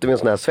misstag. Då köpte vi en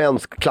sån här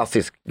svensk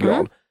klassisk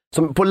gran.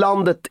 Som på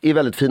landet är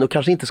väldigt fin och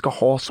kanske inte ska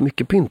ha så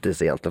mycket pynt i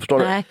sig egentligen. Förstår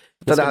du?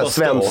 Den här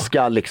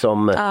svenska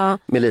liksom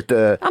med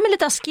lite... Ja, men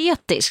lite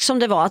asketisk som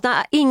det var. Att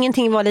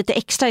ingenting var lite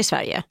extra i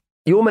Sverige.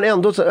 Jo, men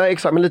ändå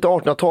exakt, med lite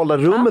 1800-tal där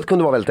rummet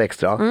kunde vara väldigt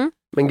extra.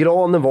 Men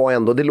granen var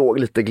ändå, det låg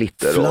lite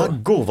glitter.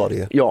 Flaggor var det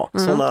ju. Ja.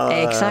 Sådana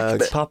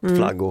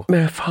pappflaggor.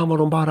 Men fan vad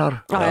de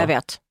barrar. Ja, jag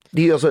vet.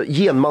 Det är alltså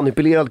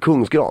genmanipulerad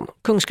kungsgran.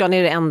 Kungsgran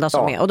är det enda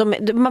som är. Och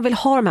man vill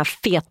ha de här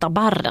feta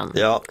barren.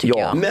 Ja.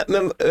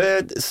 Men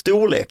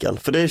storleken,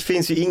 för det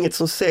finns ju inget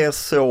som ser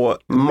så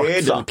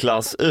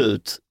medelklass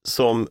ut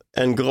som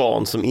en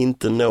gran som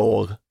inte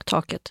når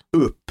taket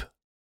upp.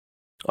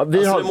 Ja,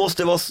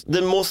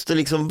 det måste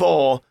liksom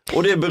vara,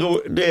 och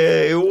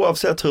det är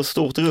oavsett hur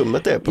stort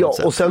rummet är på något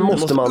sätt. Och sen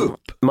måste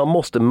man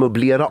måste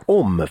möblera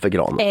om för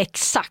granen.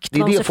 Exakt, det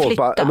är det folk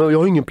bara, men jag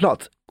har ingen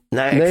plats.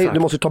 Nej, du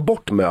måste ta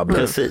bort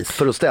möbler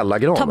för att ställa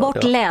granen. Ta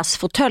bort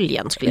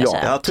läsfåtöljen skulle jag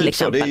säga. Ja, till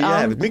exempel. Det är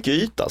jävligt mycket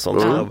yta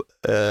sånt. Ja,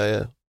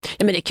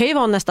 men det kan ju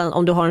vara nästan,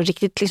 om du har en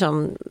riktigt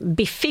liksom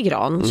biffig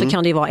gran så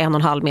kan det ju vara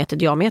 1,5 meter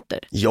diameter.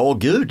 Ja,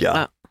 gud ja.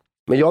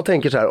 Men jag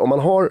tänker så här, om man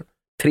har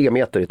 3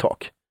 meter i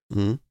tak,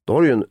 då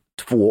har du ju en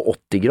 2,80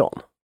 gran.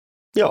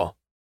 Ja,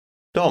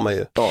 det har man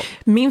ju. Ja.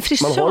 Min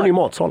frisör, man har den i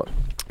matsalen.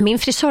 Min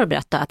frisör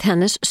berättade att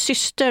hennes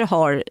syster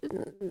har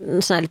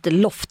en sån här lite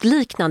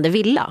loftliknande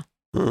villa.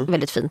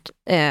 Väldigt fint.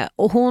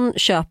 Och hon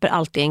köper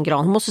alltid en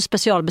gran. Hon måste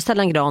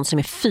specialbeställa en gran som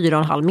är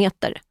 4,5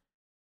 meter.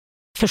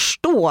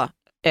 Förstå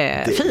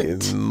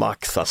fint.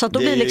 Maxat. Så att då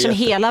blir liksom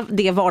hela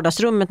det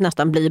vardagsrummet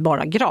nästan blir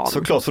bara gran.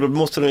 Såklart, för då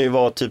måste den ju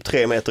vara typ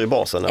 3 meter i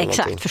basen. Eller exakt,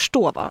 någonting.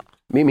 Förstå bara.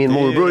 Min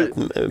morbror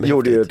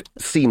gjorde ju ett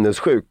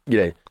sinnessjuk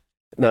grej.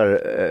 När,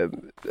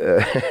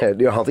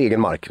 det är hans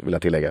egen mark vill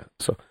jag tillägga.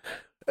 Så,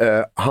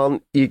 han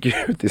gick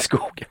ut i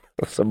skogen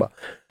och så bara,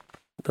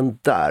 den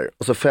där,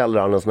 och så fäller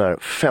han en sån här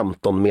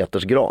 15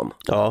 meters gran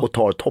och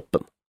tar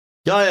toppen.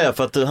 Ja,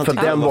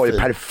 för den var ju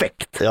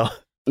perfekt. Ja.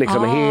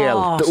 Liksom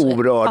helt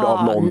orörd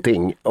av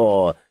någonting.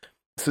 Och,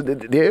 så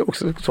det är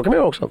också, så kan man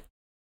göra också.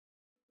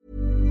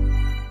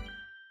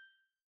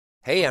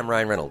 Hey, I'm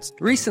Ryan Reynolds.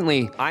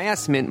 Recently, I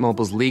asked Mint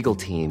Mobile's legal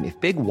team if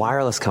big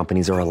wireless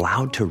companies are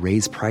allowed to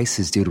raise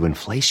prices due to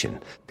inflation.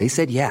 They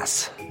said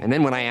yes. And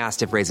then when I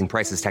asked if raising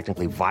prices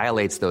technically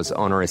violates those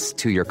onerous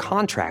 2-year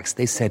contracts,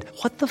 they said,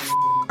 "What the f***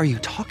 are you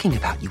talking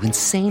about, you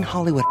insane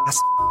Hollywood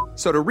ass?"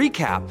 So to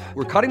recap,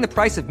 we're cutting the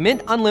price of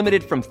Mint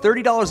Unlimited from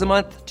 $30 a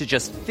month to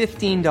just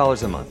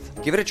 $15 a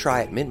month. Give it a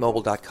try at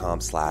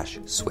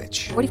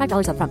mintmobile.com/switch.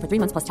 $45 up front for 3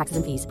 months plus taxes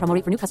and fees. Promo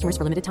rate for new customers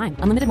for limited time.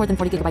 Unlimited more than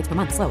 40 gigabytes per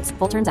month. Slows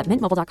full terms at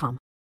mintmobile.com.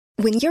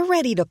 When you're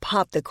ready to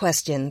pop the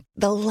question,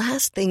 the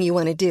last thing you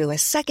want to do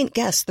is second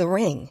guess the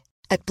ring.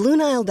 At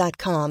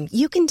BlueNile.com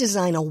you can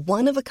design a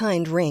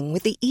one-of-a-kind ring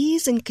with the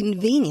ease and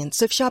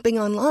convenience of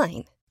shopping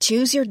online.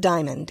 Choose your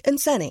diamond and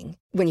setting.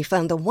 When you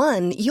find the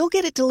one, you'll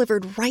get it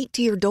delivered right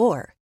to your door.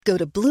 Go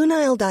to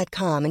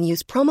BlueNile.com and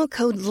use promo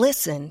code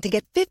LISTEN to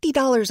get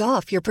 $50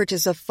 off your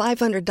purchase of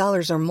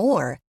 $500 or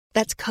more.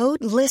 That's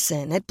code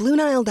LISTEN at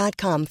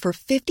BlueNile.com for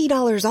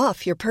 $50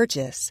 off your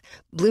purchase.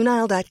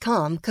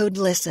 BlueNile.com, code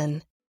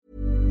LISTEN.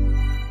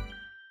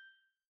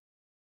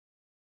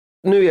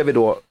 Nu är vi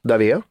då där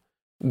vi är.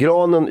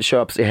 Granen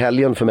köps i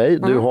helgen för mig.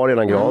 Du har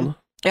redan gran.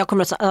 Jag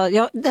kommer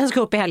den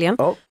ska upp i helgen.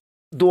 Ja.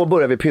 Då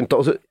börjar vi pynta.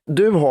 Och så,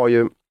 du har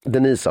ju,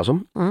 Denise alltså,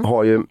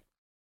 har ju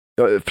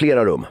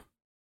flera rum.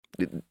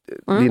 Det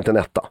är inte en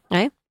etta.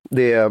 Nej.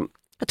 Det är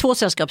 2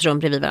 sällskapsrum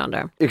bredvid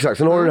varandra. Exakt,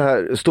 sen har du det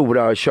här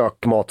stora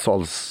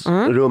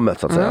matsalsrummet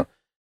så att säga.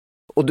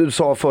 Och du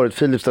sa förut,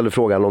 Filip ställde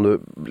frågan om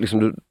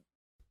du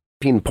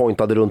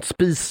pinpointade runt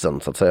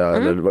spisen så att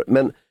säga.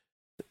 Men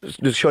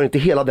du kör inte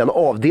hela den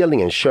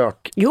avdelningen,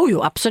 kök.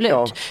 Jo, absolut.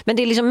 Ja. Men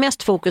det är liksom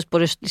mest fokus på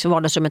liksom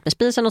vardagsrummet med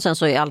spisen och sen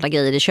så är alla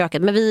grejer i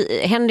köket. Men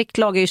Henrik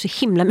lagar ju så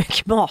himla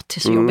mycket mat, det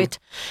är så jobbigt.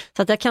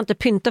 Så att jag kan inte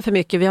pynta för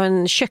mycket. Vi har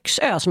en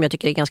köksö som jag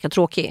tycker är ganska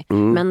tråkig.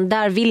 Men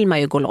där vill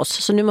man ju gå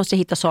loss. Så nu måste jag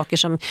hitta saker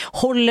som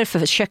håller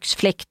för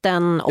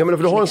köksfläkten. Och ja, men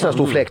för du har en sån här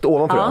stor fläkt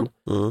ovanför den.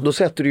 Då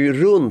sätter du ju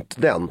runt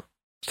den.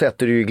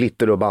 Sätter du ju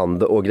glitter och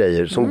band och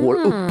grejer som går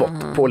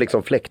uppåt på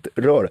liksom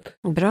fläktröret.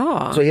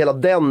 Bra. Så hela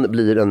den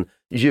blir en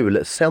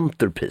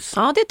julcenterpiece.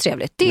 Ja, det är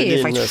trevligt. Det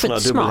är faktiskt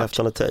skitsmart.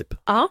 Dubbelhäftande tejp.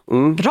 Ja,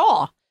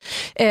 bra.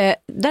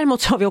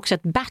 Däremot har vi också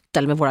ett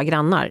battle med våra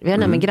grannar. Vi har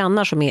nämligen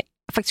grannar som är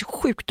faktiskt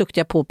sjukt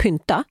duktiga på att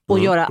pynta och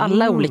göra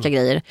alla olika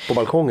grejer. På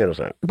balkonger och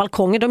så här.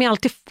 Balkonger, de är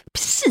alltid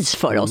precis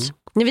för oss.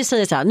 När vi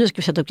säger så här, nu ska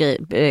vi sätta upp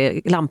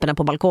lamporna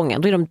på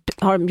balkongen, då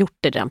har de gjort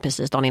det redan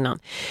precis dagen innan.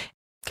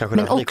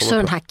 Men också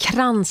den här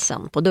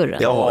kransen på dörren.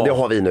 Ja, det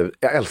har vi nu.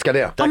 Jag älskar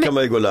det. Där kan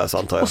man ju gå och läsa,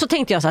 antar jag. Och så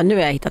tänkte jag så här, nu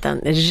har jag hittat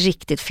en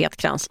riktigt fet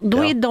krans.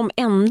 Då är de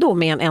ändå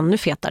med en ännu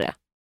fetare.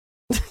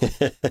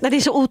 Det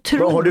är så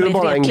otroligt. Har du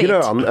bara en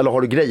grön eller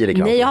har du grejer i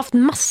kransen? Nej, jag har haft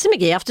massor med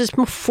grejer. Jag har haft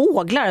små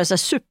fåglar, så här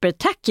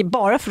supertacky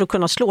bara för att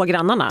kunna slå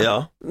grannarna.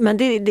 Ja. Men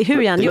det är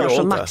hur jag än gör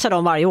så maxar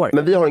de varje år.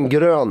 Men vi har en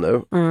grön nu.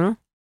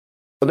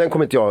 Och den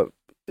kommer inte jag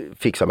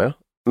fixa med.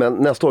 Men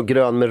nästa år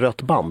grön med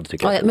rött band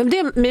tycker jag.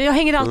 Men jag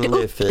hänger alltid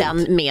upp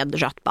den med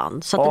rött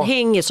band. Så att den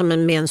hänger som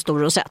med en stor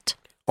rosett.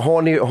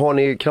 Har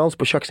ni krans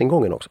på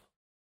köksingången också?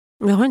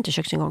 Jag har inte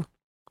köksingång.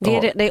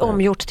 Det är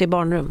omgjort till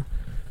barnrum.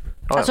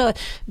 Alltså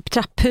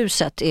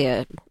trapphuset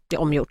är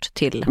omgjort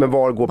till. Men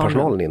var går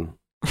personalen in?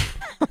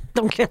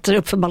 De klättrar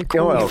upp för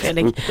balkongen,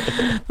 Fredrik.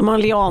 De har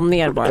en lian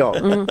ner bara.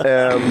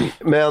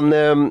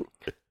 Men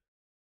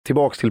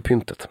tillbaks till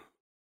pyntet.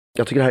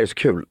 Jag tycker det här är så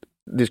kul.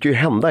 Det ska ju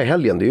hända i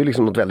helgen, det är ju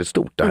liksom något väldigt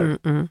stort där.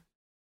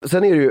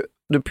 Sen är det ju,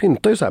 du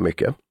pyntar ju så här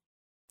mycket.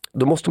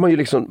 Då måste man ju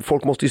liksom,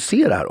 folk måste ju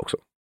se det här också.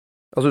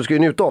 Alltså du ska ju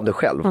njuta av det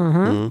själv.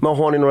 Men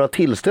har ni några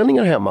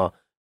tillställningar hemma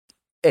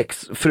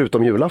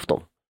förutom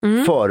julafton?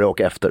 Före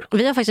och efter?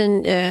 Vi har faktiskt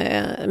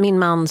min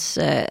mans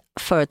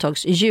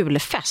företags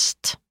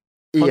julfest.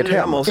 I ert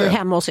hem?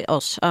 Hemma hos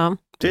oss, ja.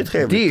 Det är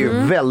trevligt. Det är ju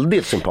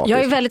väldigt sympatiskt.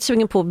 Jag är väldigt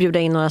sugen på att bjuda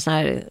in några såna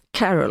här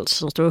carols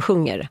som står och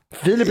sjunger.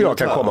 Filip och jag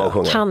kan komma och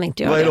sjunga. Kan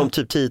inte Vad är de,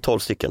 typ 10-12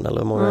 stycken?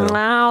 Eller många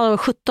är de?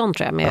 17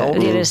 tror jag, med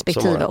det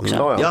respektive också.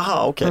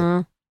 Jaha, okej.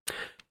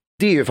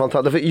 Det är ju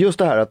fantastiskt, för just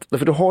det här att,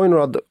 för du har ju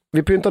några,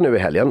 vi pyntar nu i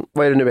helgen.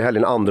 Vad är det nu i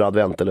helgen? Andra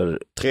advent eller?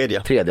 Tredje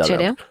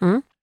advent.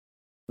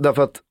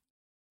 Därför att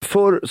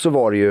förr så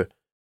var det ju,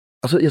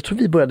 alltså jag tror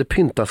vi började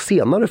pynta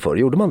senare förr,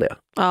 gjorde man det?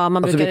 Ja,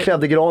 man alltså vi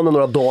klädde granen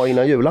några dagar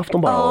innan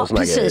julafton bara. Ja, och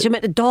precis.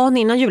 Men dagen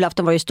innan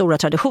julafton var ju stora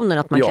traditionen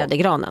att man klädde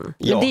granen.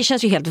 Men det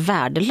känns ju helt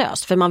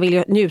värdelöst, för man vill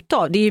ju njuta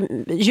av.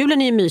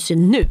 Julen är ju mysig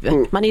nu.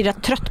 Man är ju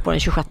rätt trött på den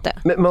 26.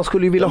 Men man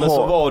skulle ju vilja men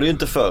så var det ju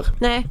inte förr.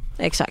 Nej,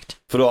 exakt.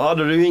 För då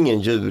hade du ju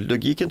ingen jul, du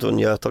gick inte att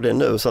njöta av det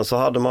nu. Sen så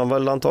hade man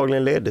väl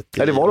antagligen ledigt.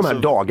 Ja, det var de här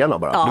dagarna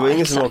bara. Ja, det var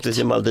ingen som åkte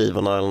till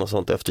Maldiverna eller något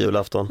sånt efter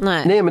julafton.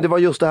 Nej, men det var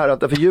just det här att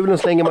för julen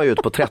slänger man ju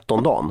ut på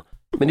 13 dagen.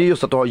 Men det är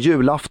just att du har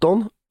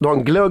julafton, du har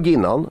en glögg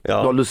innan, du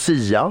har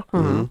Lucia,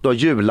 du har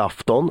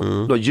julafton,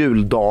 du har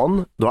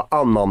juldagen, du har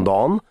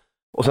annandagen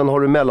och sen har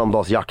du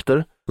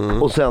mellandagsjakter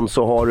och sen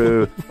så har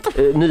du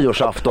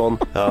nyårsafton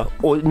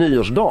och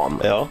nyårsdagen.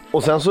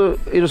 Och sen så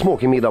är det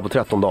småkingmiddag på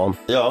 13 dagen.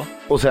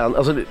 Och sen,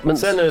 alltså, men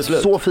sen är det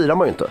slut. Så firar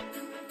man ju inte.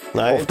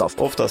 Nej,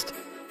 oftast.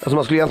 Alltså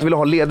man skulle egentligen vilja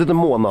ha ledigt en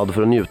månad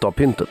för att njuta av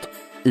pyntet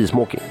i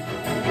smoking.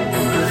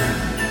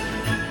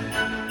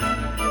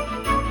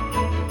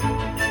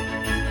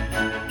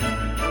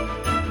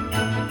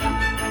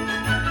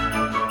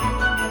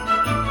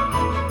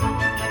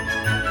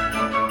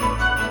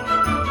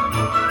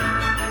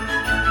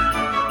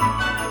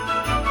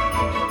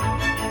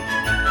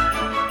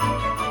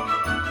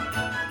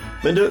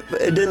 Men du,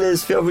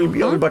 Denise, för jag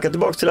vill backa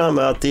tillbaka till det här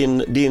med att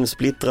din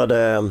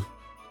splittrade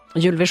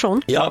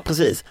julvision. Ja,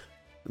 precis.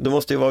 Det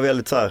måste ju vara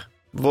väldigt så här,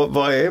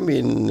 vad är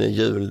min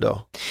jul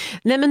då?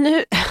 Nej, men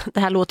nu, det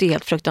här låter ju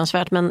helt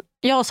fruktansvärt, men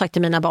jag har sagt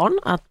till mina barn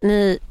att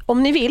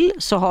om ni vill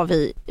så har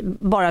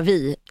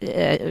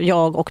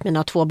jag och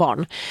mina 2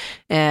 barn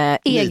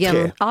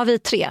vi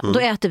 3. Då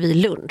äter vi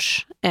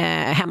lunch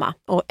hemma.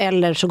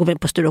 Eller så går vi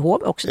på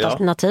Sturehof, också ett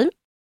alternativ.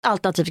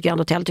 Alternativt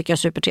Grand Hotel tycker jag är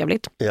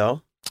supertrevligt. Ja.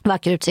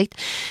 Vacker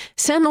utsikt.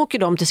 Sen åker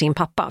de till sin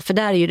pappa, för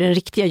där är ju den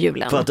riktiga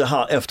julen. För att det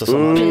här efter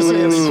sommaren,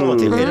 det vill komma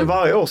till. Är det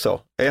varje år så?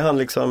 Är han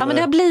liksom... Ja, men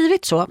det har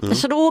blivit så.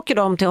 Så då åker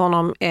de till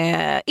honom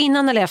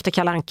innan eller efter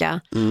Kalle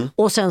Anka.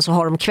 Och sen så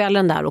har de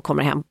kvällen där och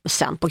kommer hem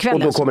sen på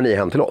kvällen. Och då kommer ni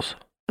hem till oss?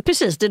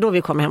 Precis, det är då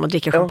vi kommer hem och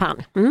dricker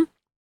champagne.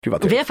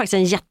 Vi har faktiskt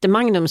en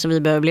jättemagnum som vi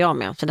behöver bli av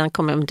med, för den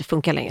kommer inte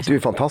funka längre. Det är ju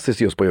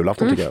fantastiskt just på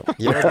julafton tycker jag.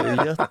 Ja,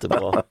 det är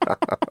jättebra.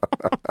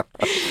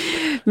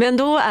 Men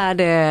då är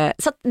det,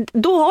 så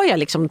då har jag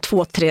liksom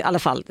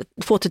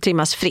 2-3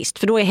 timmars frist,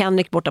 för då är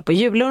Henrik borta på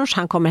jullunch,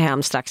 han kommer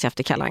hem strax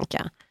efter Kalle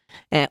Anka.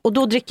 Och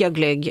då dricker jag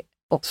glögg.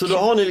 Så då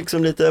har ni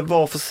liksom lite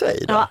var för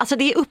sig då? Ja, alltså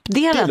det är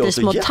uppdelat i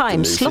små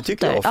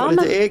timeslotter. Ja,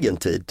 lite egen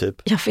tid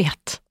typ. Jag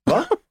vet.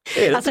 Va?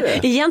 Är det alltså,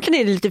 det?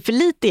 Egentligen är det lite för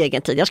lite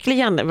egen tid. Jag skulle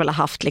gärna vilja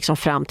haft liksom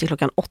fram till 8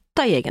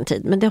 egen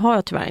tid, men det har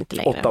jag tyvärr inte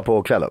längre. 8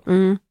 på kvällen?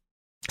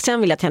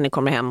 Sen vill jag att Henrik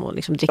kommer hem och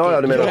liksom dricker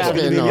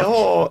rödvin.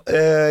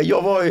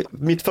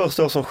 Mitt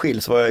första år som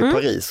skild så var jag i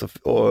Paris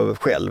och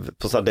själv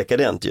på så här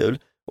dekadent jul.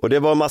 Och det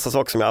var en massa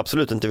saker som jag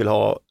absolut inte vill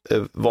ha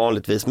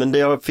vanligtvis. Men det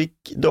jag fick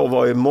då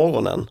var ju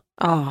morgonen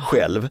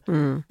själv.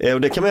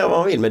 Och det kan man göra vad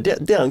man vill. Men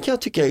den kan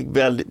jag tycka är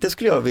väldigt, det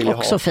skulle jag vilja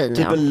också ha. Fin,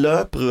 typ en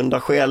löprunda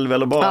själv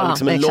eller bara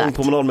liksom en lång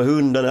promenad med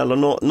hunden eller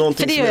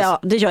någonting.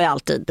 För det gör jag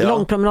alltid. Ja.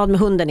 Lång promenad med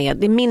hunden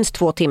det är minst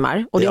 2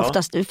 timmar. Och det är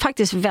oftast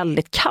faktiskt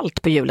väldigt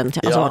kallt på julen,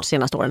 alltså de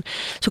senaste åren.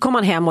 Så kommer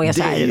man hem och är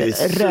så här röd.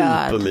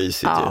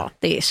 Supermysigt. Ja,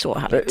 det är så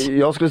härligt.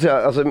 Jag skulle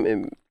säga, alltså,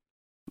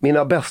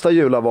 mina bästa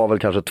jular var väl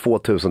kanske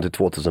 2000 till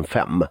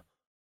 2005.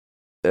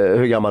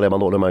 Hur gammal är man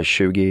då? När man är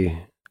 20?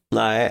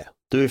 Nej,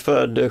 du är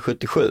född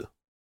 77.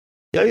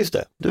 Ja, just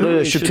det. Du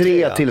är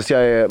 23 tills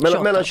jag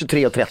är mellan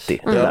 23 och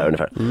 30 där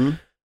ungefär.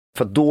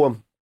 För då,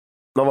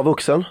 man var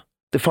vuxen.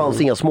 Det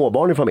fanns inga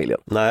småbarn i familjen.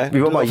 Nej, vi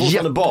var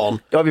bara barn.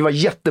 Ja, vi var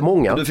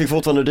jättemånga. Du fick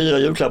fortfarande dyra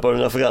julklappar av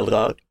dina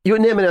föräldrar. Jo,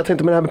 nej, men jag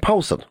tänkte med det här med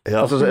pausen.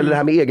 Alltså, eller det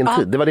här med egen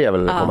tid, det var det jag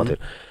ville komma till.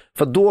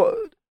 För då,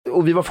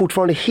 och vi var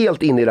fortfarande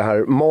helt inne i det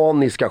här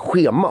maniska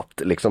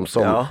schemat liksom,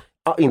 som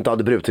inte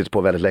hade brutits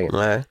på väldigt länge.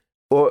 Nej.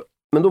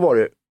 Men då var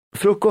det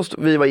frukost,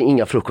 vi var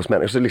inga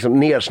frukostmänniskor, så liksom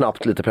ner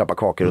snabbt, lite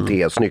pepparkakor och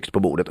te, snyggt på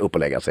bordet, upp och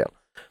lägga sig.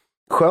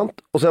 Skönt,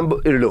 och sen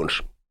är det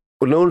lunch.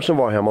 Och lunchen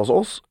var hemma hos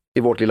oss,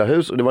 i vårt lilla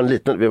hus, och det var en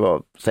liten, vi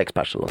var 6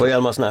 personer. På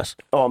Hjälmarsnäs?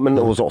 Ja, men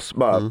hos oss,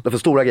 bara, för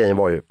stora grejen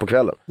var ju på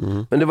kvällen.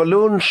 Men det var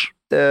lunch,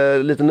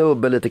 lite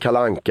nubbe, lite Kalle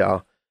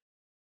Anka,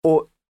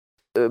 och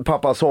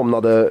pappa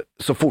somnade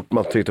så fort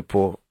man tryckte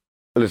på,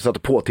 eller satte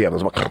på tvn,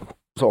 så bara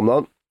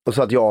somnade. Och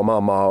så att jag,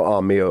 mamma och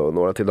Ami och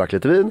några till drack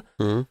lite vin.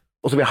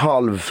 Och så vid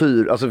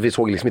 3:30, alltså vi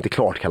såg liksom inte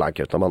klart Kalle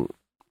Anka, utan man...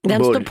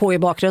 Den stod på i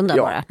bakgrunden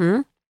bara.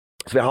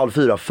 Så vid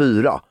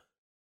 3:30,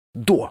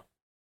 då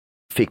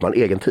fick man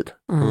egen tid.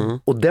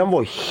 Och den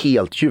var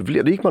helt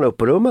ljuvlig. Då gick man upp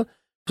på rummet,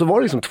 så var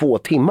det liksom 2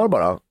 timmar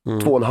bara.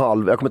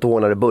 2,5, jag kommer inte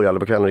ihåg när det började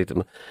på kvällen riktigt.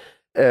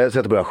 Så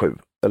att det började 7.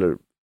 Eller,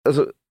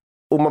 alltså,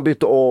 och man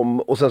bytte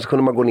om, och sen så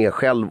kunde man gå ner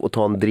själv och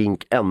ta en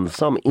drink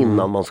ensam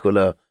innan man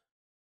skulle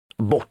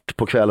bort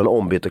på kvällen och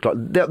ombyte.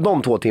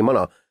 De 2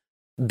 timmarna,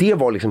 det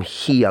var liksom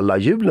hela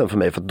julen för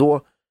mig, för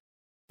då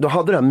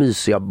hade det här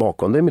mysiga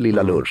bakom dig med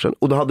lilla lunchen,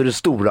 och då hade det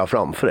stora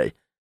framför dig.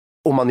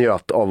 Och man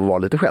njöt av att vara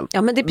lite själv.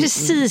 Ja, men det är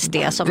precis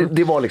det som...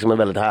 Det var liksom en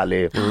väldigt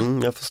härlig...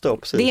 jag förstår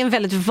precis. Det är en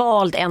väldigt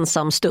vald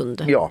ensam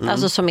stund. Ja.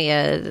 Alltså som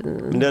är...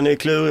 Den är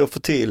klurig att få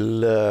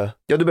till.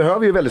 Ja, du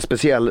behöver ju en väldigt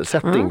speciell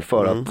setting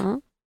för att...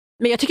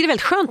 Men jag tycker det är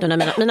väldigt skönt nu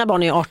när mina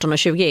barn är 18 och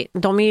 20.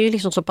 De är ju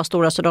liksom så pass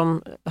stora så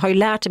de har ju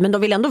lärt sig, men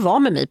de vill ändå vara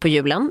med mig på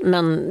julen.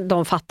 Men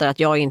de fattar att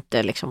jag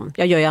inte liksom,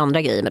 jag gör ju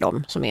andra grejer med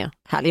dem som är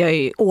härliga. Jag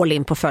är ju all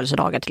in på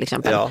födelsedagar till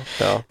exempel. Ja.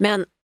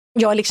 Men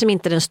jag är liksom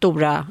inte den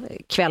stora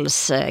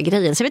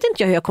kvällsgrejen. Så jag vet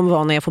inte hur jag kommer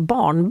vara när jag får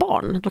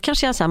barnbarn. Då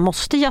kanske jag så här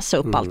måste jassa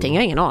upp allting,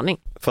 jag har ingen aning.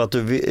 För att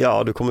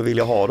du kommer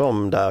vilja ha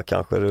dem där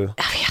kanske du...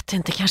 Jag vet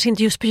inte, kanske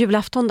inte just på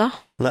julafton då.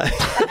 Nej.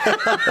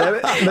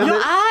 Jag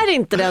är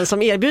inte den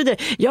som erbjuder.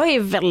 Jag är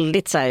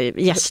väldigt så här,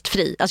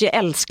 gästfri. Alltså jag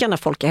älskar när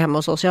folk är hemma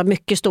hos oss. Jag har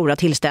mycket stora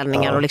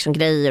tillställningar och liksom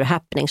grejer och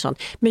happening och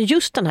sånt. Men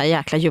just den här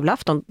jäkla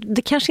julafton,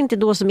 det kanske inte är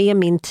då som är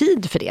min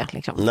tid för det.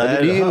 Liksom.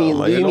 Nej, det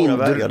är ju min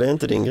vägar, det är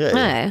inte din grej.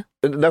 Nej.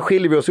 Där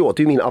skiljer vi oss åt,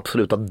 det är min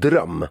absoluta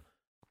dröm.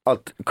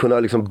 Att kunna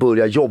liksom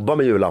börja jobba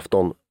med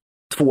julafton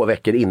 2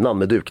 veckor innan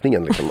med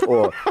dukningen liksom,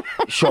 och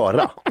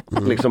köra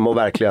liksom, och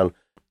verkligen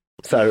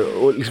så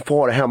här, och liksom få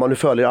ha det hemma. Nu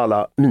följer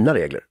alla mina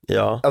regler.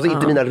 Ja. Alltså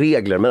inte mina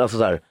regler, men alltså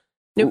så här,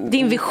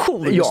 din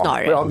vision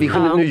snarare. Ja,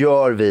 vision, nu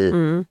gör vi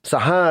så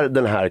här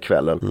den här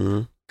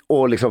kvällen.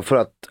 Och liksom för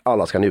att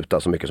alla ska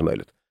njuta så mycket som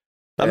möjligt.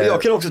 Ja, men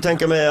jag kan också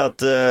tänka mig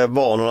att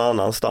vara någon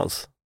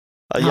annanstans.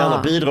 Jag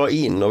gärna bidra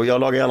in, och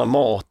jag lagar gärna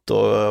mat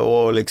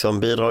och liksom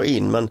bidrar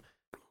in, men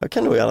jag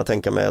kan nog gärna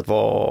tänka mig att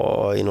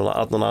vara i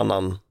någon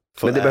annan.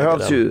 Men det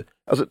behövs ju,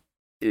 alltså,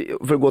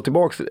 för att gå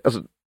tillbaka,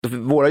 alltså,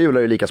 våra jular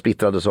är ju lika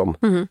splittrade som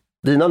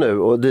dina nu,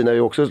 och dina är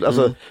ju också,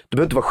 alltså, du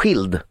behöver inte vara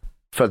skild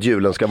för att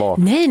julen ska vara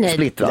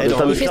splittrad.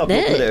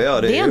 Nej,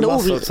 det är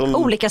ändå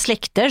olika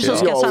släkter som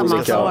ska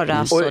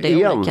sammanföras. Och det är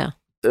igen,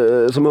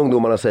 som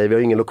ungdomarna säger, vi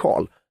har ingen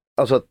lokal.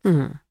 Alltså att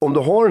om du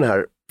har den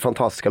här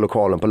fantastiska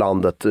lokalen på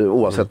landet,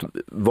 oavsett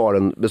var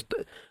den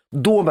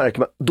då märker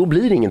man, då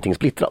blir ingenting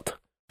splittrat.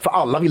 För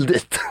alla vill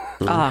dit.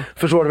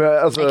 Förstår du?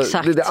 Alltså,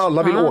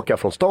 alla vill åka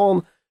från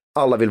stan,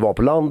 alla vill vara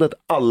på landet,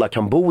 alla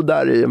kan bo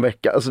där i en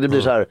vecka. Alltså det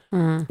blir så här,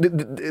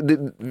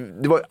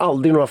 det var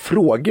aldrig några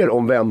frågor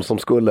om vem som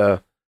skulle.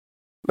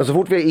 Men så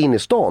fort vi är inne i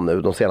stan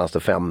nu de senaste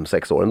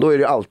 5-6 åren, då är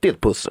det alltid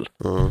ett pussel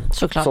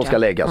som ska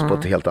läggas på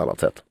ett helt annat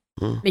sätt.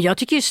 Men jag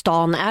tycker ju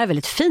stan är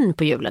väldigt fin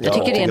på julen. Jag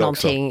tycker det är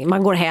någonting,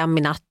 man går hem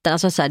i natten,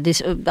 alltså så här,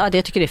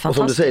 jag tycker det är fantastiskt. Och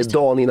som du säger,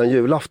 dagen innan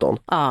julafton,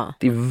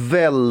 det är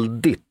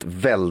väldigt,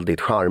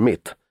 väldigt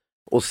charmigt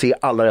att se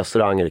alla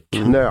restauranger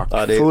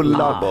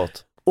knökfulla.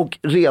 Och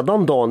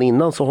redan dagen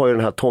innan så har ju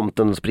den här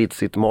tomten spritt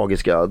sitt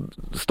magiska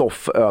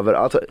stoff över.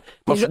 Alltså,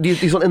 det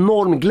är sån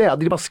enorm glädje,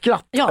 det är bara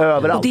skratt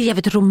överallt. Och det är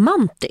jävligt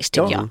romantiskt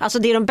tycker jag. Alltså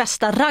det är de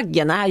bästa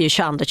raggen är ju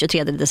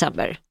 22-23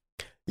 december.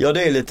 Ja,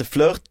 det är lite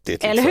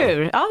flörtigt. Eller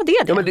hur? Ja, det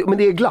är det. Ja, men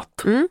det är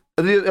glatt.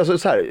 Alltså,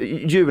 så här,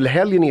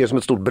 julhelgen är ju som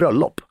ett stort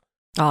bröllop.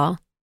 Ja.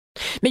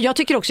 Men jag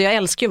tycker också, jag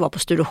älskar ju att vara på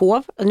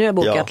Sturehov. Nu har jag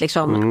bokat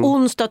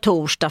onsdag,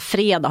 torsdag,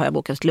 fredag har jag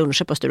bokat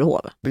luncher på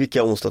Sturehov.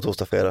 Vilka onsdag,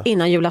 torsdag, fredag?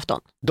 Innan julafton.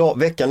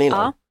 Veckan innan?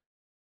 Ja.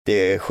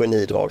 Det är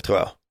genidrag tror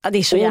jag. Ja, det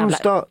är så jävla...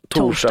 Onsdag,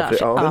 torsdag,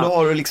 fredag. Ja. Men då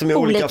har du liksom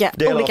olika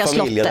delar av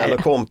familjen slotter. Eller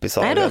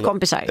kompisar? Nej, det är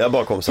kompisar. Ja,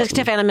 bara kompisar. Jag ska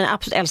träffa en av mina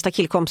absolut äldsta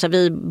killkompisar.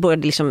 Vi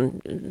började liksom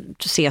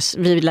ses,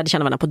 vi lärde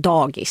känna varandra på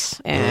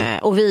dagis.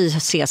 Och vi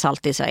ses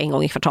alltid så här, en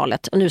gång i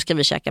kvartalet. Och nu ska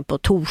vi käka på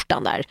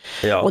torsdagen där.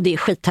 Ja. Och det är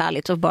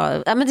skithärligt. Och bara,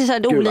 men det är så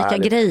här, olika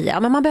grejer.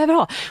 Men man behöver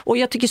ha. Och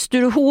jag tycker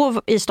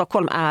Sturehov i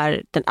Stockholm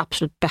är den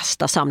absolut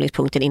bästa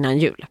samlingspunkten innan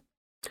jul.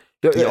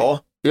 Ja.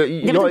 Det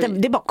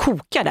är bara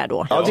koka där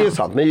då. Ja, det är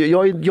sant. Men det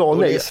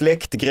är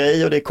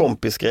släktgrej och det är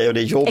kompisgrej och det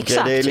är jobbgrej.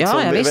 Exakt. Det är liksom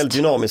det är väldigt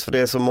dynamiskt för det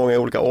är så många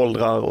olika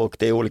åldrar och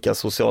det är olika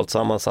socialt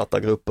sammansatta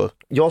grupper.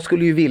 Jag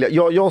skulle ju vilja,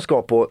 jag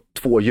ska på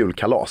 2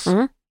 julkalas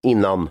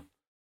innan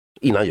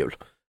jul.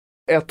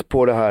 Ett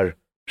på det här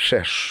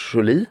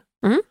Chercholi,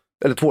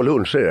 eller 2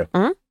 luncher är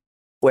det.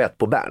 Och ett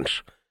på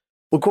Berns.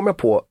 Och då kom jag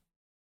på,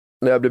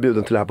 när jag blev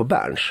bjuden till det här på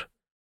Berns,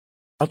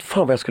 att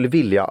fan vad jag skulle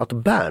vilja att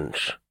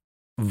Berns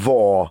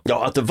var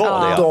att det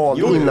var det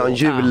dagen innan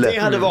jul. Det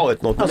hade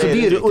varit något. Alltså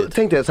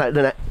tänkte jag så här,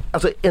 den här,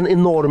 alltså en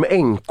enorm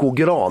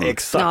enkogran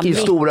i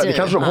stora, det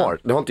kanske de har.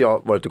 Det har inte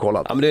jag varit och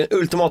kollat. Ja, men det är den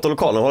ultimata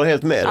lokalen, håller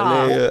helt med.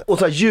 Den är, och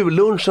så här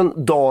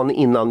jullunchen dagen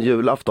innan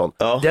julafton.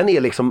 Den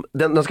är liksom,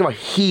 den ska vara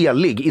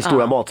helig i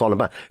stora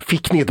matsalen.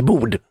 Fick ni ett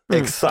bord?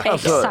 Exakt.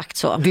 Exakt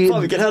så.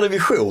 Fan, vilken härlig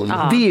vision.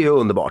 Det är ju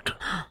underbart.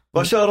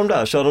 Vad kör de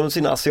där? Kör de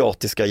sina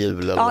asiatiska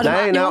jul?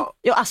 Eller?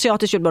 Ja,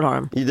 asiatisk julbord har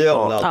de. Det gör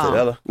de alltid,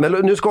 eller? Men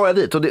nu ska jag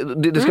dit och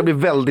det ska bli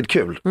väldigt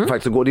kul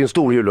faktiskt att gå. Det är en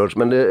stor jullunch,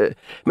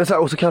 men så här,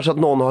 också kanske att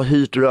någon har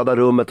hyrt Röda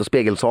rummet och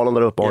Spegelsalen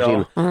där uppe.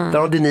 Där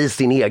har Denise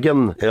sin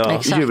egen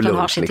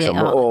jullunch. Liksom.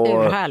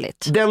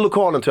 Urhärligt. Den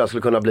lokalen tror jag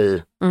skulle kunna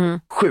bli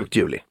sjukt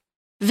julig.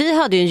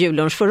 Vi hade ju en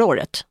jullunch förra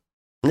året.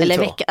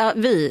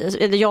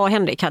 Jag och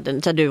Henrik hade,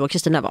 där du och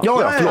Kristina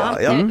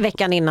var.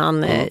 Veckan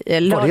innan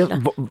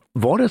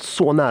var det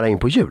så nära in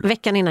på jul?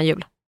 Veckan innan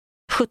jul.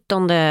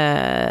 17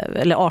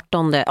 eller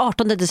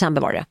 18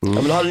 december var det.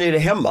 Men hade ni det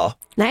hemma?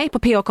 Nej, på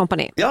P.O.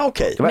 Company. Ja,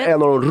 okej. Det var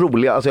en av de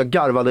roliga, alltså jag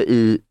garvade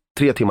i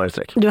 3 timmar i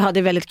sträck. Du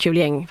hade väldigt kul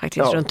gäng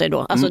faktiskt runt dig då.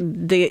 Alltså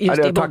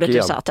det bordet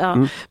du satt.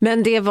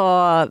 Men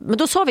men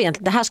då sa vi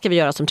egentligen, det här ska vi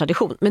göra som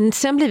tradition. Men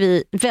sen blev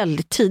vi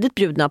väldigt tidigt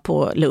bjudna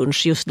på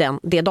lunch just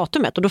det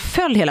datumet. Och då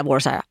föll hela vår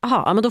så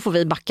här, men då får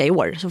vi backa i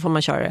år. Så får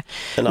man köra det.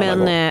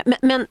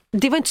 Men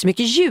det var inte så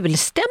mycket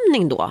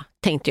julstämning då,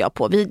 tänkte jag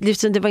på.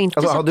 Det var inte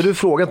alltså, hade du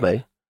frågat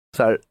mig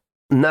så här,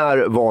 när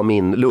var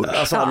min lunch?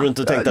 Alltså hade du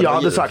inte tänkt att jag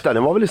hade sagt att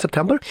den var väl i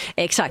september.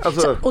 Exakt.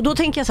 Alltså, och då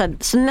tänker jag så här,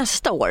 så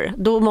nästa år,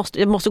 då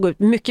jag måste gå ut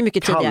mycket,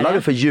 mycket tidigare. Kallar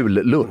det för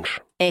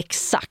jullunch.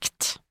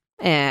 Exakt.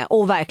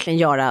 Och verkligen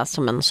göra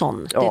som en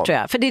sån, det tror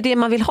jag. För det är det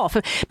man vill ha.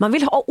 För man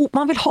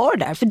vill ha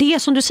det där. För det är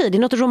som du säger, det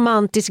är något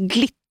romantiskt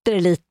glitter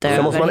lite.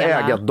 Sen måste man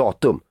äga ett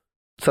datum.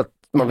 Så att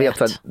man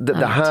vet att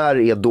det här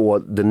är då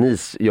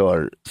Denise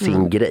gör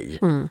sin grej.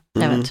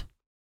 Jag vet.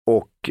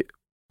 Och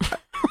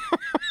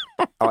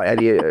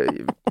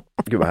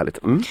gud vad härligt.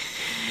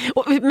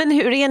 Men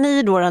hur är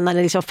ni då när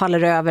det liksom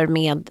faller över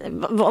med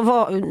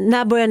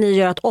när börjar ni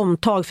göra ett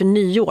omtag för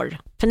nyår?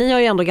 För ni har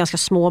ju ändå ganska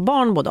små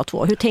barn båda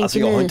två. Hur tänker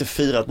jag ni? har inte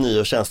firat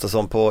nyår, känns det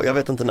som, på, jag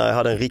vet inte när jag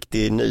hade en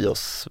riktig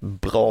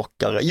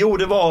nyårsbrakare. Jo,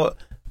 det var i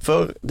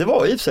och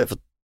för sig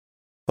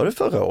var det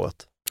förra året?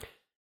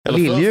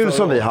 Lilljul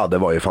som vi hade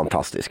var ju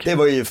fantastisk. Det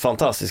var ju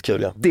fantastiskt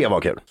kul, ja. Det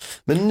var kul.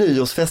 Men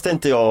nyårsfest är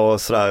inte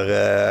jag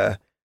sådär...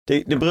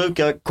 Det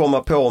brukar komma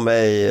på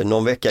mig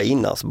någon vecka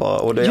innan bara,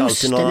 och det är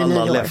alltid någon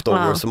annan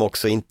leftover som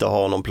också inte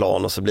har någon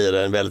plan och så blir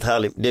det en väldigt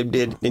härlig, det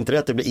är inte det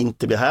att det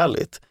inte blir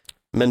härligt,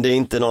 men det är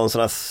inte någon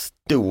sån här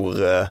stor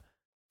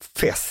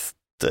fest.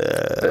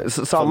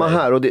 Samma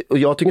här, och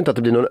jag tycker inte att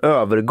det blir någon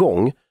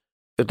övergång,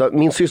 utan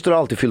min syster har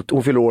alltid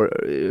hon fyller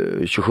år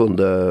 27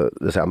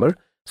 december,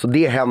 så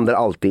det händer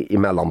alltid i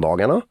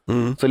mellandagarna,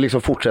 så det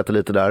liksom fortsätter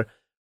lite där.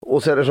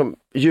 Och sen är det som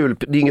jul,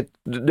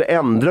 du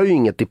ändrar ju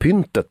inget i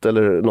pyntet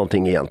eller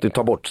någonting egentligen. Du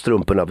tar bort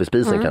strumporna vid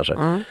spisen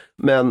kanske.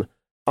 Men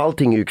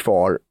allting är ju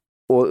kvar.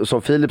 Och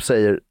som Filip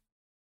säger,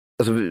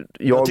 alltså,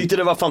 jag tyckte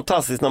det var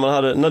fantastiskt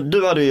när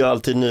du hade ju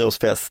alltid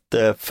nyårsfest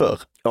förr.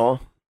 Ja,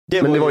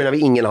 det var ju när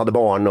ingen hade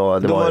barn.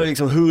 Och det var det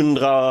liksom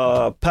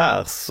 100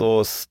 pers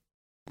och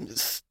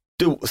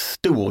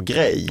stor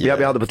grej.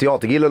 Vi hade på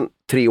Teatergillen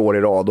 3 år i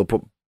rad och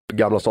på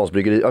Gamla Stans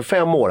bryggeri,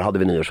 5 år hade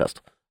vi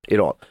nyårsfest i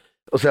rad.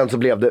 Och sen så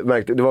blev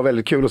det var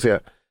väldigt kul att se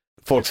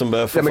folk som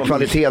började få med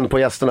kvaliteten på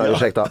gästerna,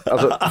 ursäkta.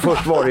 Alltså,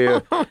 först var det ju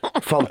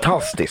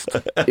fantastiskt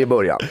i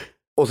början.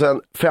 Och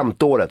sen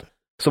 5:e året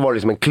så var det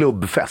liksom en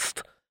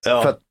klubbfest.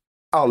 För att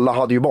alla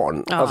hade ju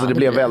barn. Alltså det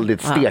blev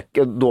väldigt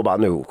då bara,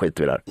 nu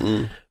skiter vi där.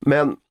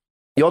 Men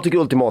jag tycker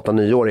ultimata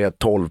nyår är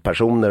 12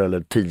 personer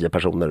eller 10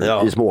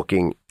 personer i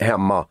smoking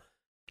hemma.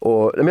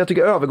 Men jag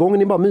tycker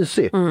övergången är bara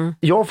mysig.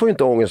 Jag får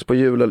inte ångest på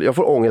jul, jag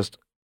får ångest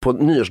på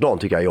nyårsdagen,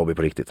 tycker jag är jobbig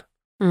på riktigt.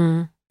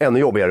 Ännu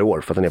jobbigare i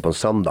år för att den är på en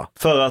söndag.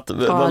 För att,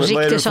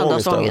 riktig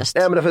söndagsångest.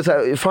 Nej, men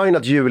därför fine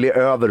att jul är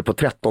över på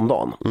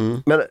 13-dagen.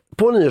 Men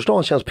på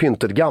nyårsdagen känns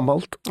pyntet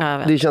gammalt.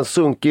 Det känns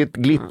sunkigt,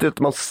 glittret,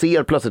 man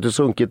ser plötsligt hur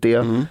sunkigt det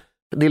är.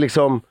 Det är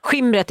liksom...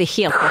 Skimret är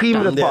helt borta.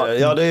 Skimret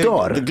bara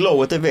dör. Det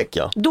glowet är väck,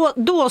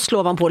 Då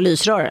slår man på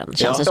lysrören,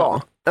 känns det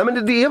som. Ja,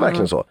 men det är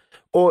verkligen så.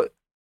 Och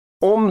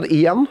om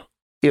igen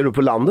är du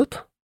på landet,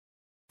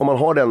 om man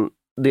har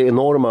det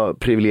enorma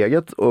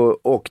privilegiet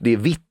och det är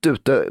vitt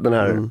ute, den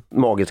här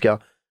magiska,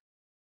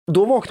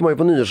 då vaknar man ju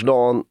på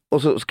nyårsdagen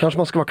och så kanske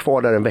man ska vara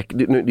kvar där en vecka.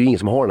 Det är ju ingen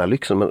som har den här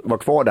lyxen, men vara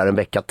kvar där en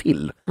vecka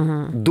till.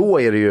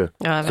 Då är det ju,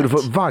 så du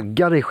får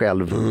vagga dig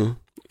själv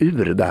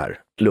ur det här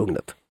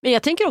lugnet. Men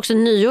jag tänker också,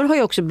 nyår har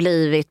ju också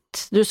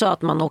blivit, du sa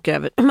att man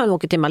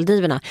åker till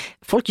Maldiverna.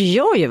 Folk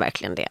gör ju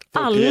verkligen det.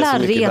 Alla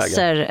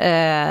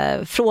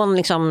reser från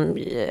liksom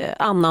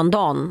annan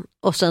dagen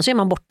och sen så är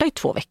man borta i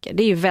 2 veckor.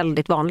 Det är ju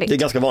väldigt vanligt. Det är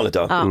ganska vanligt,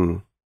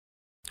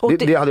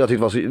 Det hade jag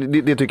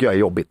tyckt det tycker jag är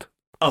jobbigt.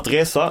 Att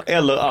resa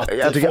eller att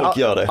folk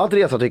gör det? Att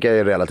resa tycker jag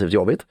är relativt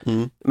jobbigt.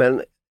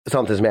 Men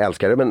samtidigt som jag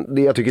älskar det.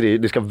 Men jag tycker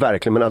det ska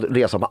verkligen, men att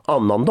resa på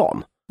annan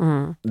dagen.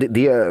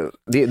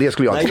 Det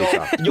skulle jag inte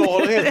fixa. Jag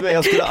håller helt med,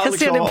 jag skulle aldrig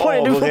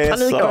klara av att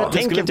resa.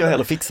 Det skulle inte jag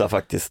heller fixa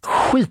faktiskt.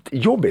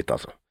 Skitjobbigt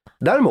alltså.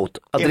 Däremot,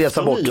 att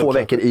resa bort 2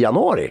 veckor i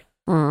januari.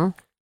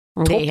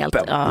 Det är helt,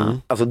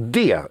 alltså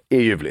det är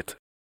ljuvligt.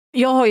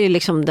 Jag har ju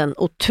liksom den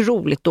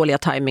otroligt dåliga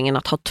tajmingen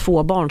att ha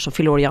 2 barn som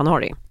fyller år i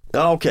januari.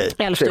 Ja, okej.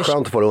 Det är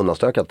skönt att få det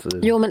undanstökat.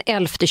 Jo, men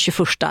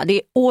 11-21. Det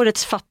är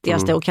årets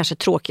fattigaste och kanske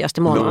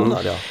tråkigaste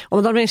månad.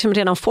 Och de har liksom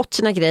redan fått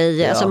sina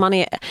grejer. Alltså man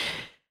är...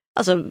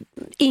 Alltså,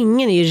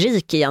 ingen är ju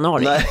rik i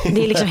januari. Nej.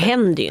 Det liksom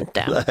händer ju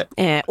inte.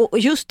 Och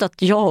just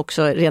att jag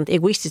också rent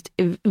egoistiskt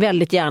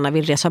väldigt gärna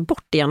vill resa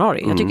bort i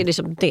januari. Jag tycker det är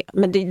som det.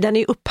 Men den är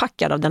ju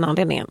uppackad av den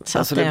anledningen. Så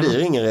alltså det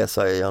blir ingen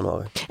resa i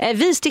januari?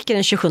 Vi sticker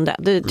den 27.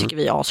 Det tycker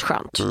vi är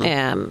asskönt.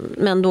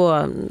 Men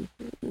då...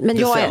 Men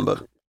december?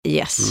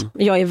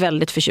 Jag är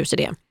väldigt förtjust i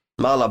det.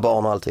 Med alla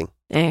barn och allting?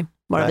 Nej,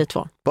 bara vi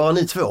 2. Bara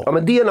ni 2? Ja,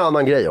 men det är en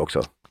annan grej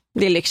också.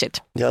 Det är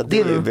lyxigt. Ja,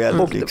 det är ju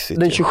väldigt lyxigt.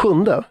 Den 27...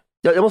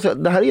 Jag måste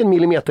säga, det här är en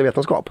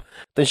millimetervetenskap.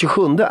 Den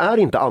 27 är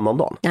inte annan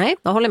dagen. Nej,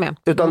 jag håller med.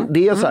 Utan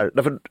det är så här,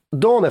 därför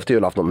dagen efter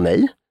julafton,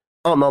 nej.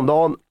 Annan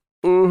dagen,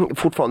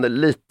 fortfarande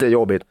lite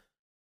jobbigt.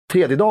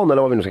 3:e dagen,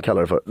 eller vad vi nu ska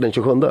kalla det för, den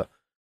 27.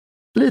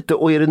 Lite,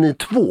 och är det ni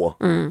 2,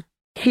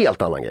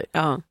 helt annan grej.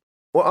 Ja.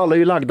 Och alla är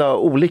ju lagda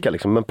olika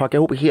liksom, men packa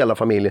ihop hela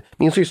familjen.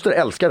 Min syster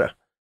älskar det.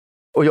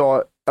 Och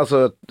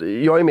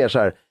jag är mer så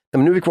här,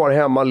 men nu är vi kvar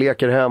hemma,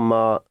 leker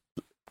hemma,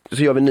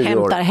 så gör vi nyår.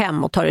 Hämtar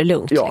hem och tar det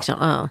lugnt. Ja.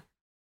 Liksom.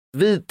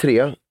 Vi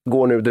 3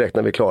 går nu direkt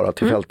när vi är klara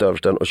till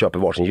fältöversten och köper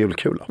varsin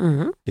julkula.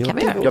 Kan vi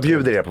göra? Jag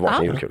bjuder er på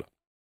varsin julkula.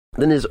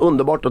 Denise,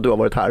 underbart att du har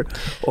varit här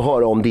och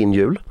höra om din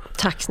jul.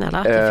 Tack snälla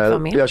att jag fick vara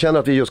med. Jag känner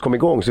att vi just kom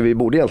igång, så vi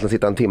borde egentligen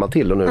sitta en timme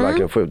till och nu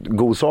verkligen få ut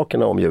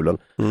godsakerna om julen.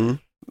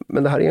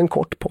 Men det här är en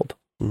kort podd.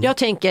 Jag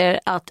tänker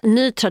att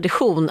ny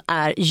tradition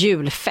är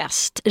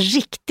julfest.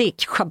 Riktig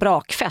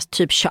schabrakfest,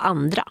 typ 22.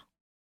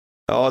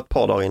 Ja, ett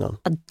par dagar innan.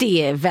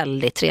 Det är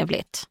väldigt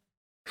trevligt.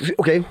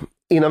 Okej,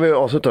 innan vi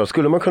avslutar,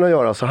 skulle man kunna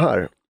göra så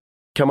här?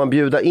 Kan man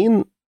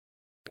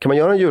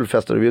göra en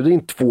julfest där du bjuder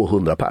in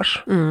 200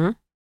 pers?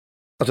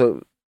 Alltså,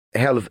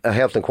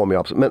 hälften kommer ju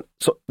absolut, men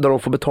så, där de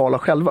får betala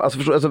själva.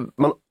 Alltså,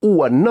 man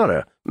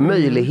ordnar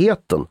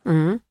möjligheten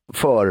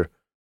för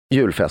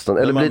julfesten.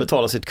 Eller man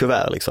betalar sitt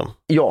kuvert liksom.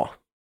 Ja.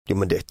 Jo,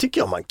 men det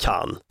tycker jag man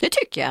kan. Det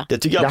tycker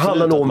jag. Det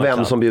handlar nog om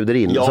vem som bjuder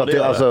in. Ja, så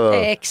det alltså...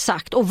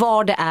 Exakt, och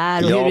var det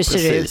är och hur det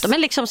ser ut.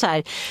 Men liksom så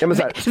här,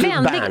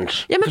 vänlig.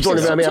 Ja, men förstår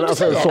ni vad jag menar?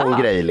 Alltså en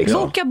sån grej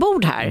liksom. Boka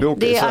bord här.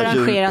 Det är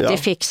arrangerat, det är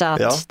fixat.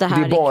 Ja.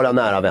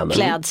 Det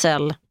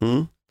Klädsel.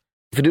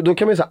 För då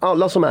kan man säga,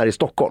 alla som är i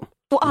Stockholm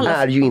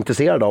är ju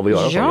intresserade av att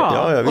göra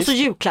ja, och så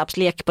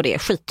julklappslek på det,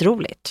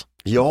 skitroligt.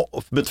 Ja,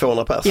 med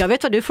 200 pers. Jag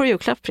vet vad du får i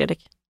julklapp,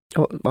 Fredrik.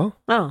 Va?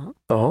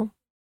 Ja.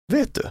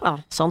 Vet du? Ja,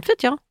 sånt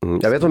vet jag.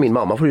 Jag vet vad min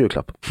mamma får i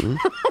julklapp.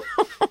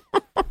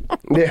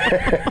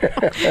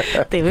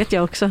 Det vet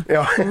jag också.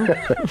 Ja.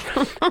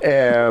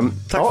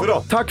 Tack för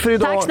idag. Tack för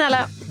idag. Tack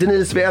snälla.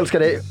 Denise, vi älskar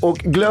dig. Och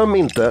glöm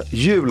inte,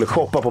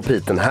 julshoppa på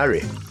Pete &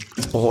 Harry.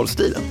 Och håll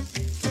stilen.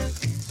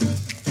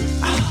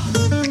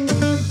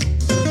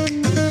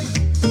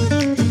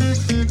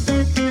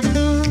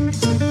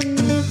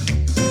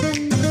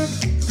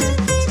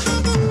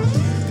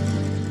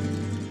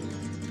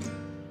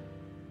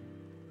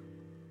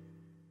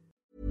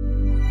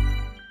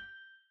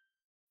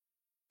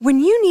 When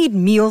you need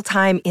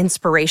mealtime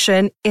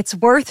inspiration, it's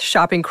worth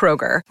shopping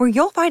Kroger, where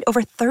you'll find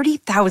over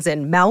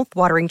 30,000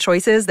 mouth-watering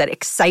choices that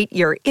excite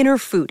your inner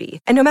foodie.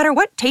 And no matter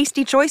what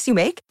tasty choice you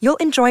make, you'll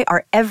enjoy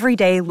our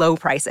everyday low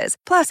prices,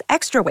 plus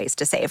extra ways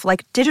to save,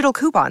 like digital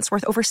coupons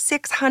worth over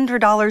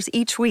 $600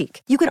 each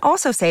week. You can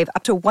also save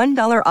up to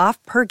 $1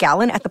 off per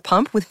gallon at the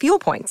pump with fuel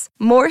points.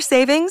 More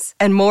savings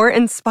and more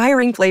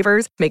inspiring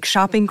flavors make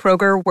shopping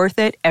Kroger worth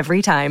it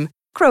every time.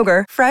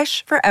 Kroger,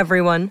 fresh for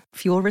everyone.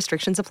 Fuel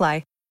restrictions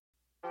apply.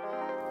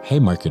 Hey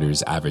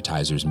marketers,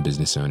 advertisers, and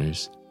business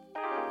owners.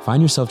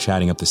 Find yourself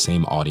chatting up the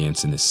same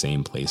audience in the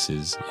same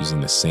places,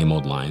 using the same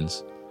old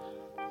lines?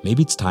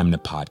 Maybe it's time to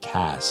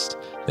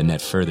podcast, then net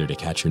further to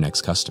catch your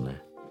next customer.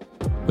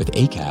 With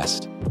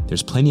Acast,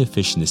 there's plenty of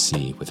fish in the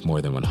sea with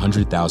more than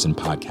 100,000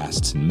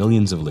 podcasts and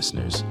millions of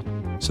listeners.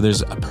 So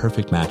there's a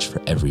perfect match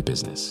for every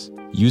business.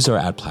 Use our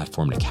ad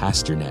platform to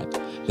cast your net,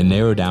 then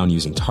narrow down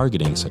using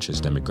targeting such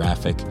as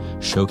demographic,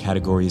 show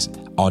categories,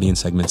 audience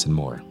segments, and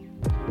more.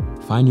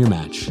 Find your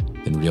match,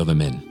 then reel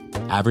them in.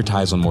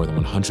 Advertise on more than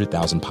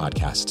 100,000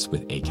 podcasts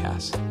with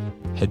Acast.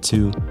 Head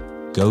to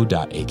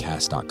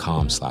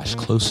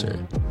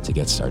go.acast.com/closer to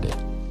get started.